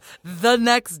 people the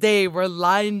next day were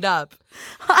lined up.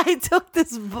 I took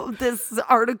this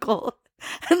article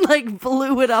and like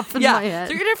blew it up in my head.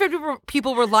 350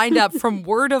 people were lined up from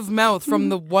word of mouth from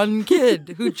the one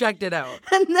kid who checked it out.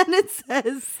 And then it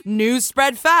says, news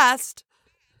spread fast.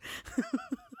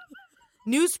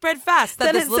 News spread fast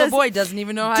that this little boy doesn't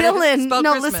even know how to spell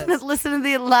Christmas. Listen to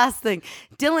the last thing.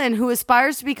 Dylan, who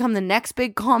aspires to become the next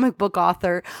big comic book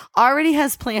author, already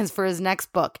has plans for his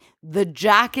next book, The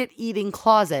Jacket Eating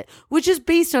Closet, which is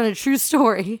based on a true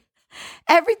story.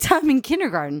 Every time in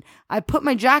kindergarten, I put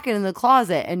my jacket in the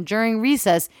closet, and during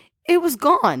recess, it was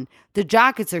gone. The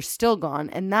jackets are still gone,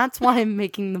 and that's why I'm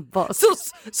making the book.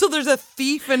 So there's a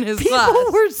thief in his class.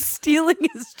 People were stealing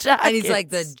his jackets. And he's like,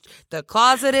 the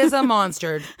closet is a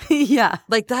monster. Yeah.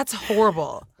 Like, that's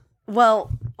horrible.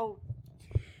 Well,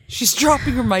 she's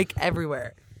dropping her mic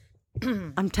everywhere.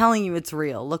 I'm telling you, it's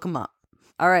real. Look them up.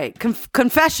 All right.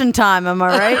 Confession time. Am I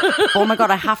right? Oh my God,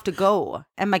 I have to go.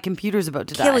 And my computer's about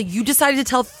to die. Kayla, you decided to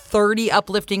tell 30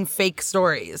 uplifting fake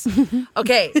stories.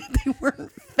 Okay. They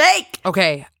weren't fake.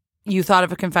 Okay. You thought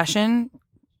of a confession?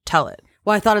 Tell it.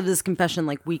 Well, I thought of this confession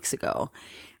like weeks ago.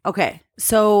 Okay.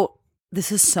 So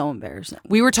this is so embarrassing.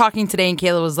 We were talking today and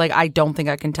Kayla was like, I don't think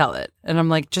I can tell it. And I'm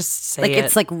like, just say it. Like,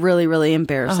 it's like really, really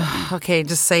embarrassing. Okay.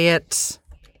 Just say it.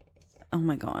 Oh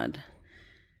my God.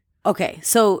 Okay,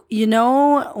 so you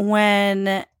know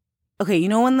when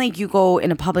like you go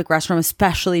in a public restroom,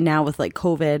 especially now with like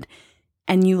COVID,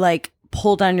 and you like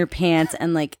pull down your pants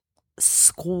and like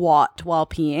squat while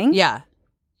peeing? Yeah.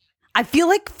 I feel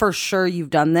like for sure you've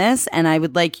done this, and I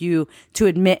would like you to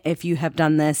admit if you have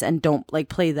done this and don't like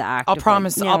play the act. I'll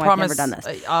promise. I've never done this.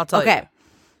 I'll tell you. Okay.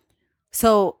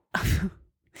 So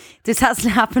this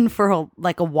hasn't happened for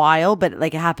a while, but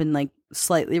like it happened like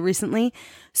slightly recently.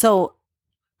 So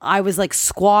I was like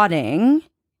squatting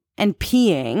and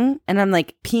peeing, and I'm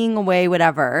like peeing away,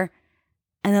 whatever.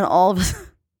 And then all of a sudden,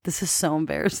 this is so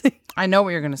embarrassing. I know what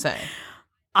you're going to say.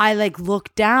 I like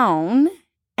look down,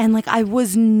 and like I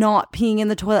was not peeing in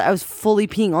the toilet. I was fully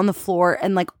peeing on the floor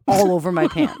and like all over my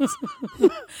pants.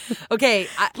 Okay.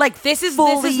 This is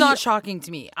not shocking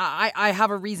to me. I have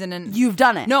a reason. And you've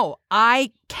done it. No,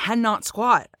 I cannot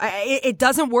squat. It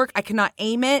doesn't work. I cannot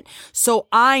aim it. So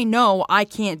I know I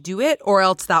can't do it, or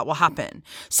else that will happen.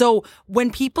 So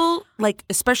when people, like,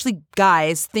 especially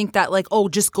guys, think that like, oh,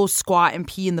 just go squat and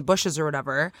pee in the bushes or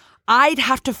whatever, I'd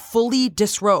have to fully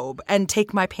disrobe and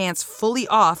take my pants fully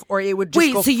off, or it would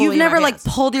just go fully in my you've never like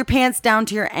pants. pulled your pants down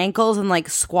to your ankles and like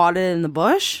squatted in the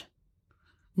bush?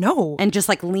 No. And just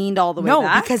like leaned all the way back?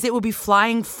 No, because it would be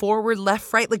flying forward,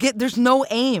 left, right. Like there's no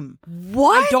aim.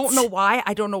 What? I don't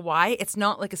know why. It's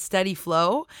not like a steady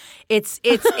flow.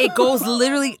 It goes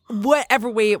literally whatever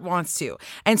way it wants to.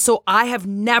 And so I have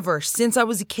never, since I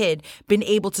was a kid, been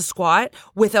able to squat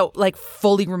without like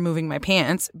fully removing my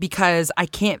pants because I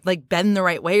can't like bend the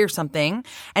right way or something.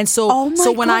 And so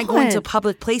when I go into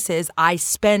public places, I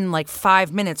spend like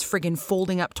 5 minutes friggin'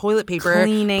 folding up toilet paper,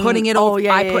 cleaning, putting it over.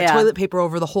 I put yeah. toilet paper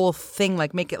over the whole thing,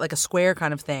 like make it like a square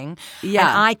kind of thing. Yeah. And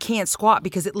I can't squat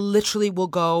because it literally will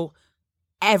go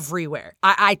everywhere.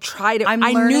 I tried it. I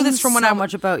knew this from when I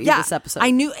much about you this episode.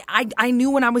 I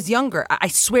knew when I was younger. I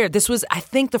swear this was, I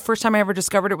think the first time I ever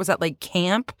discovered it was at like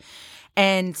camp.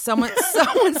 And someone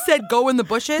said go in the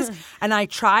bushes, and I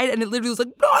tried, and it literally was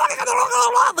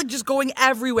like just going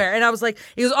everywhere. And I was like,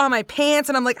 it was on my pants,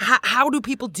 and I'm like, how do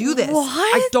people do this? What?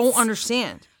 I don't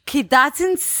understand. Okay, that's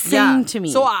insane to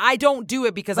me. So I don't do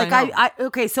it because like I know.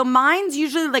 Okay, so mine's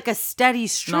usually like a steady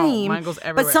stream. No, mine goes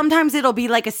everywhere. But sometimes it'll be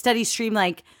like a steady stream,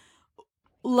 like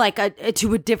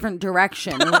to a different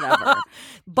direction or whatever.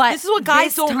 But this is what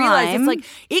guys don't realize. It's like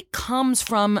it comes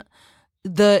from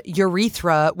the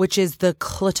urethra, which is the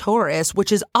clitoris,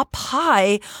 which is up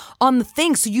high on the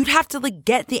thing. So you'd have to like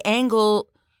get the angle.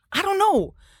 I don't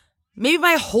know. Maybe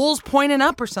my hole's pointing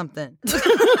up or something.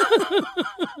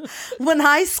 When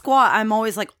I squat, I'm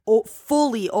always like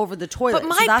fully over the toilet. But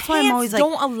my so that's pants why I'm always like,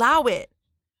 don't allow it.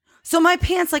 So my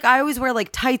pants, like I always wear like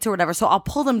tights or whatever. So I'll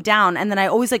pull them down, and then I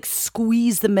always like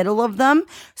squeeze the middle of them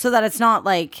so that it's not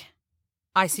like.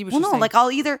 I see what you're saying. Like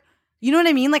I'll either. You know what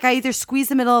I mean? Like I either squeeze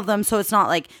the middle of them so it's not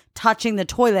like touching the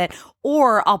toilet,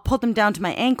 or I'll put them down to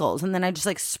my ankles and then I just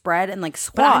like spread and like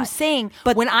squat. But I'm saying,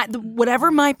 but when whatever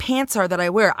my pants are that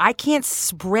I wear, I can't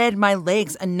spread my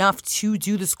legs enough to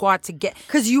do the squat to get.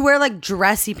 Because you wear like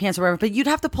dressy pants or whatever, but you'd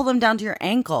have to pull them down to your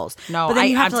ankles. No, but then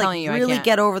you have I'm to like telling you, really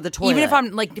get over the toilet. Even if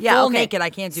I'm like full naked, I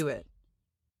can't do it.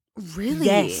 Really?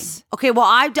 Yes. Okay. Well,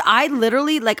 I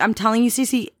literally like I'm telling you,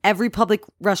 Cece, every public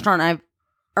restaurant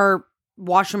or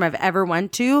washroom I've ever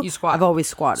went to, you squat. I've always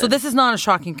squatted. So this is not a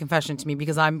shocking confession to me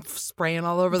because I'm spraying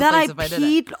all over the that place I if I did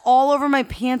it. peed all over my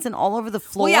pants and all over the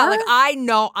floor. Well, yeah, like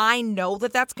I know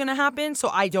that that's gonna happen, so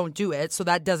I don't do it. So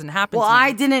that doesn't happen. Well, to me.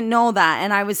 I didn't know that,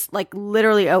 and I was like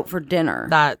literally out for dinner.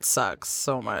 That sucks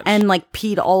so much. And like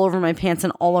peed all over my pants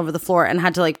and all over the floor, and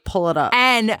had to like pull it up.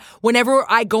 And whenever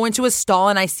I go into a stall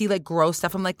and I see like gross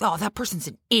stuff, I'm like, oh, that person's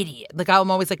an idiot. Like I'm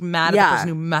always like mad at the person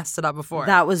who messed it up before.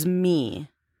 That was me.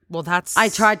 Well, I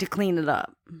tried to clean it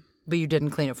up. But you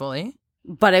didn't clean it fully?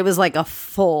 But it was like a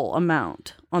full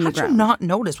amount on the ground. How'd you not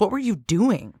notice? What were you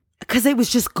doing? Because it was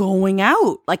just going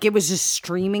out. Like it was just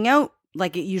streaming out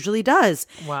like it usually does.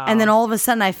 Wow. And then all of a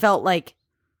sudden I felt like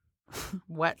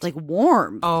wet. Like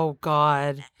warm. Oh,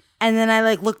 God. And then I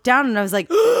like looked down and I was like,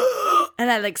 and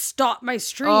I like stopped my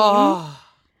stream. Oh,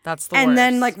 that's the worst. And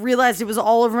then like realized it was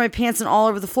all over my pants and all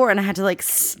over the floor. And I had to like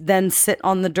then sit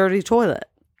on the dirty toilet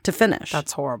to finish.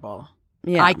 That's horrible.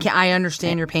 Yeah. I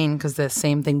understand your pain because the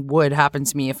same thing would happen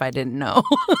to me if I didn't know.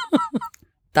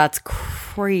 That's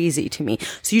crazy to me.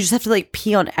 So you just have to like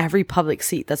pee on every public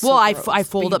seat. That's well, so gross. I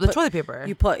fold up the toilet paper.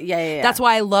 You put yeah. That's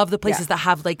why I love the places that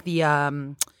have like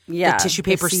the tissue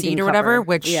paper seat or whatever.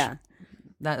 Which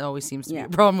that always seems to be a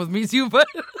problem with me too. But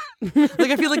like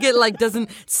I feel like it like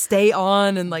doesn't stay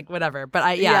on and like whatever. But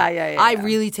I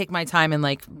really take my time and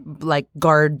like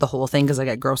guard the whole thing because I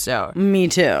get grossed out. Me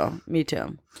too.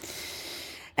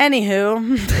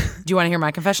 Anywho, do you want to hear my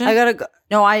confession? I gotta go.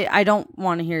 No, I don't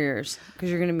want to hear yours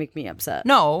because you're gonna make me upset.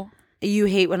 No, you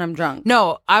hate when I'm drunk.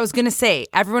 No, I was gonna say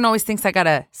everyone always thinks I got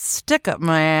a stick up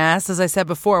my ass, as I said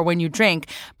before, when you drink,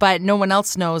 but no one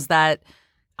else knows that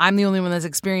I'm the only one that's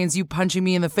experienced you punching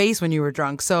me in the face when you were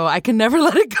drunk, so I can never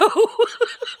let it go.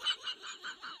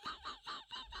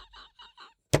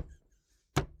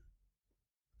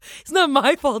 It's not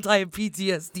my fault I have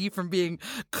PTSD from being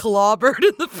clobbered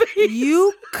in the face.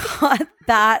 You cut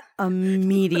that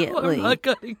immediately. No, I'm not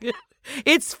cutting it.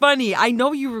 It's funny. I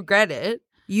know you regret it.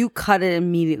 You cut it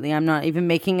immediately. I'm not even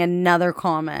making another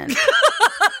comment.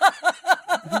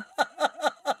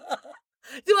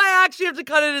 Do I actually have to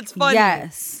cut it? It's funny.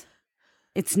 Yes.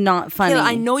 It's not funny. Kayla,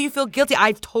 I know you feel guilty.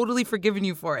 I've totally forgiven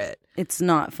you for it. It's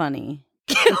not funny.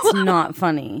 It's not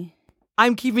funny.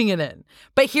 I'm keeping it in.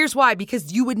 But here's why.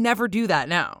 Because you would never do that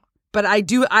now. But I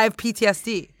do. I have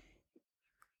PTSD.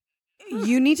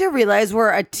 You need to realize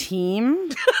we're a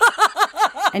team.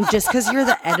 And just because you're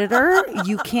the editor,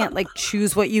 you can't like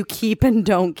choose what you keep and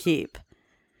don't keep.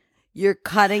 You're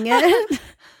cutting it.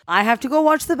 I have to go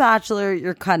watch The Bachelor.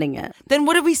 You're cutting it. Then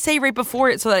what did we say right before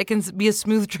it so that it can be a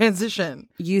smooth transition?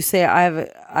 You say, I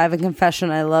have a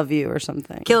confession. I love you or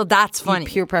something. Kayla, that's funny.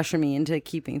 You peer pressure me into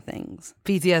keeping things.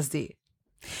 PTSD.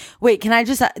 Wait, can I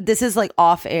just, this is like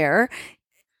off air.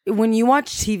 When you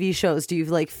watch TV shows, do you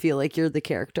like feel like you're the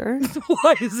character?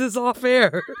 Why is this off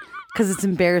air? Because it's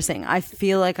embarrassing. I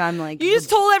feel like I'm like... You just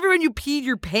told everyone you peed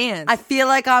your pants. I feel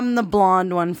like I'm the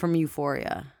blonde one from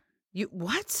Euphoria. You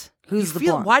what? Who's the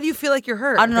blonde? Why do you feel like you're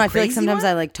her? I don't know. The I feel like sometimes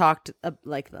one? I like talked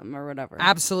like them or whatever.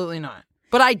 Absolutely not.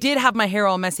 But I did have my hair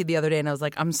all messy the other day and I was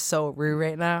like, I'm so rude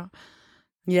right now.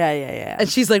 Yeah. And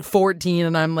she's like 14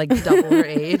 and I'm like double her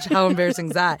age. How embarrassing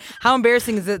is that? How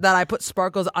embarrassing is it that I put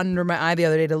sparkles under my eye the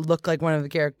other day to look like one of the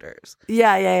characters?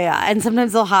 Yeah. And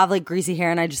sometimes they'll have like greasy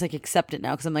hair and I just like accept it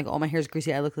now because I'm like, oh, my hair's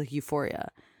greasy. I look like Euphoria.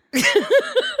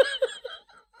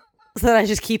 So then I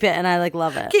just keep it and I like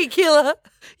love it. Okay, Kayla,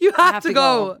 you have to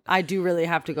go. I do really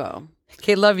have to go.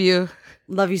 Okay, love you.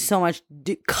 Love you so much.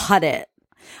 Cut it.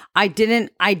 I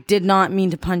did not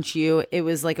mean to punch you. It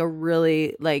was like a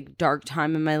really like dark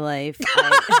time in my life.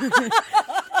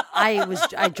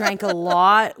 I drank a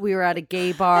lot. We were at a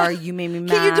gay bar. You made me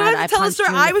mad. You don't have to tell the story.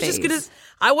 I was face. just gonna.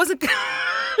 I wasn't.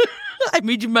 I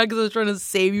made you mad because I was trying to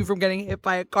save you from getting hit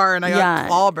by a car, and I got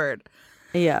clobbered.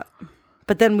 Yeah,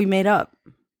 but then we made up.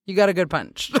 You got a good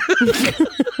punch.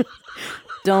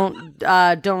 Don't.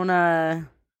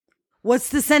 What's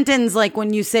the sentence like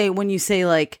when you say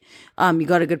like you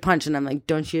got a good punch and I'm like,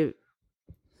 don't you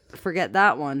forget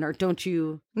that one or don't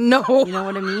you? No, you know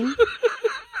what I mean.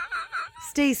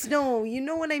 Stace, no, you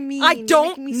know what I mean. I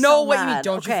don't know what you mean.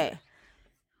 Don't okay. you?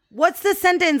 What's the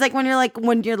sentence like when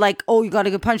you're like, oh, you got a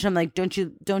good punch? I'm like, don't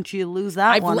you lose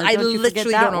that one? Or I don't you forget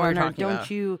literally that don't know what one, you're or talking don't about.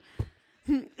 you,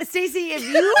 Stacey? If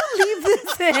you leave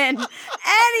this in,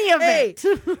 any of it,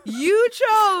 You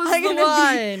chose I'm the gonna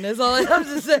line. Is all I have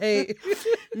to say.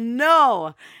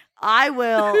 no, I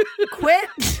will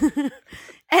quit.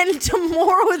 And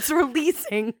tomorrow it's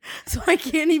releasing, so I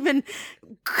can't even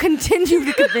continue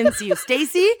to convince you,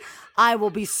 Stacey. I will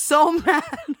be so mad.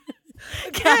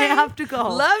 Okay. I have to go.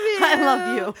 Love you. I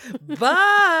love you.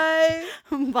 Bye.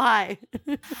 Bye.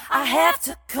 I have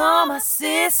to call my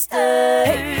sister.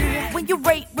 Hey, when you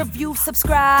rate, review,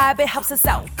 subscribe, it helps us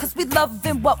out. Cause we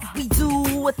loving what we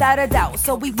do without a doubt.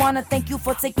 So we wanna thank you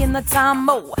for taking the time,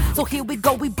 mo. So here we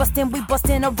go, we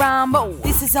bustin' a rhyme, mo.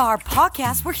 This is our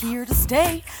podcast, we're here to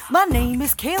stay. My name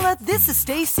is Kayla, this is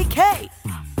Stacey K.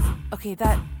 Okay,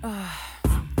 that...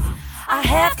 I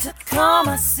have to call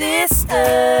my sister.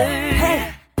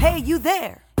 Hey, you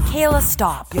there? Kayla,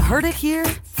 stop. You heard it here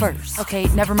first. Okay,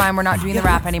 never mind. We're not doing the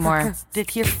rap anymore. Heard it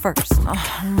here first.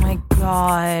 Oh my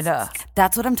God.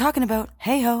 That's what I'm talking about.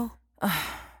 Hey ho.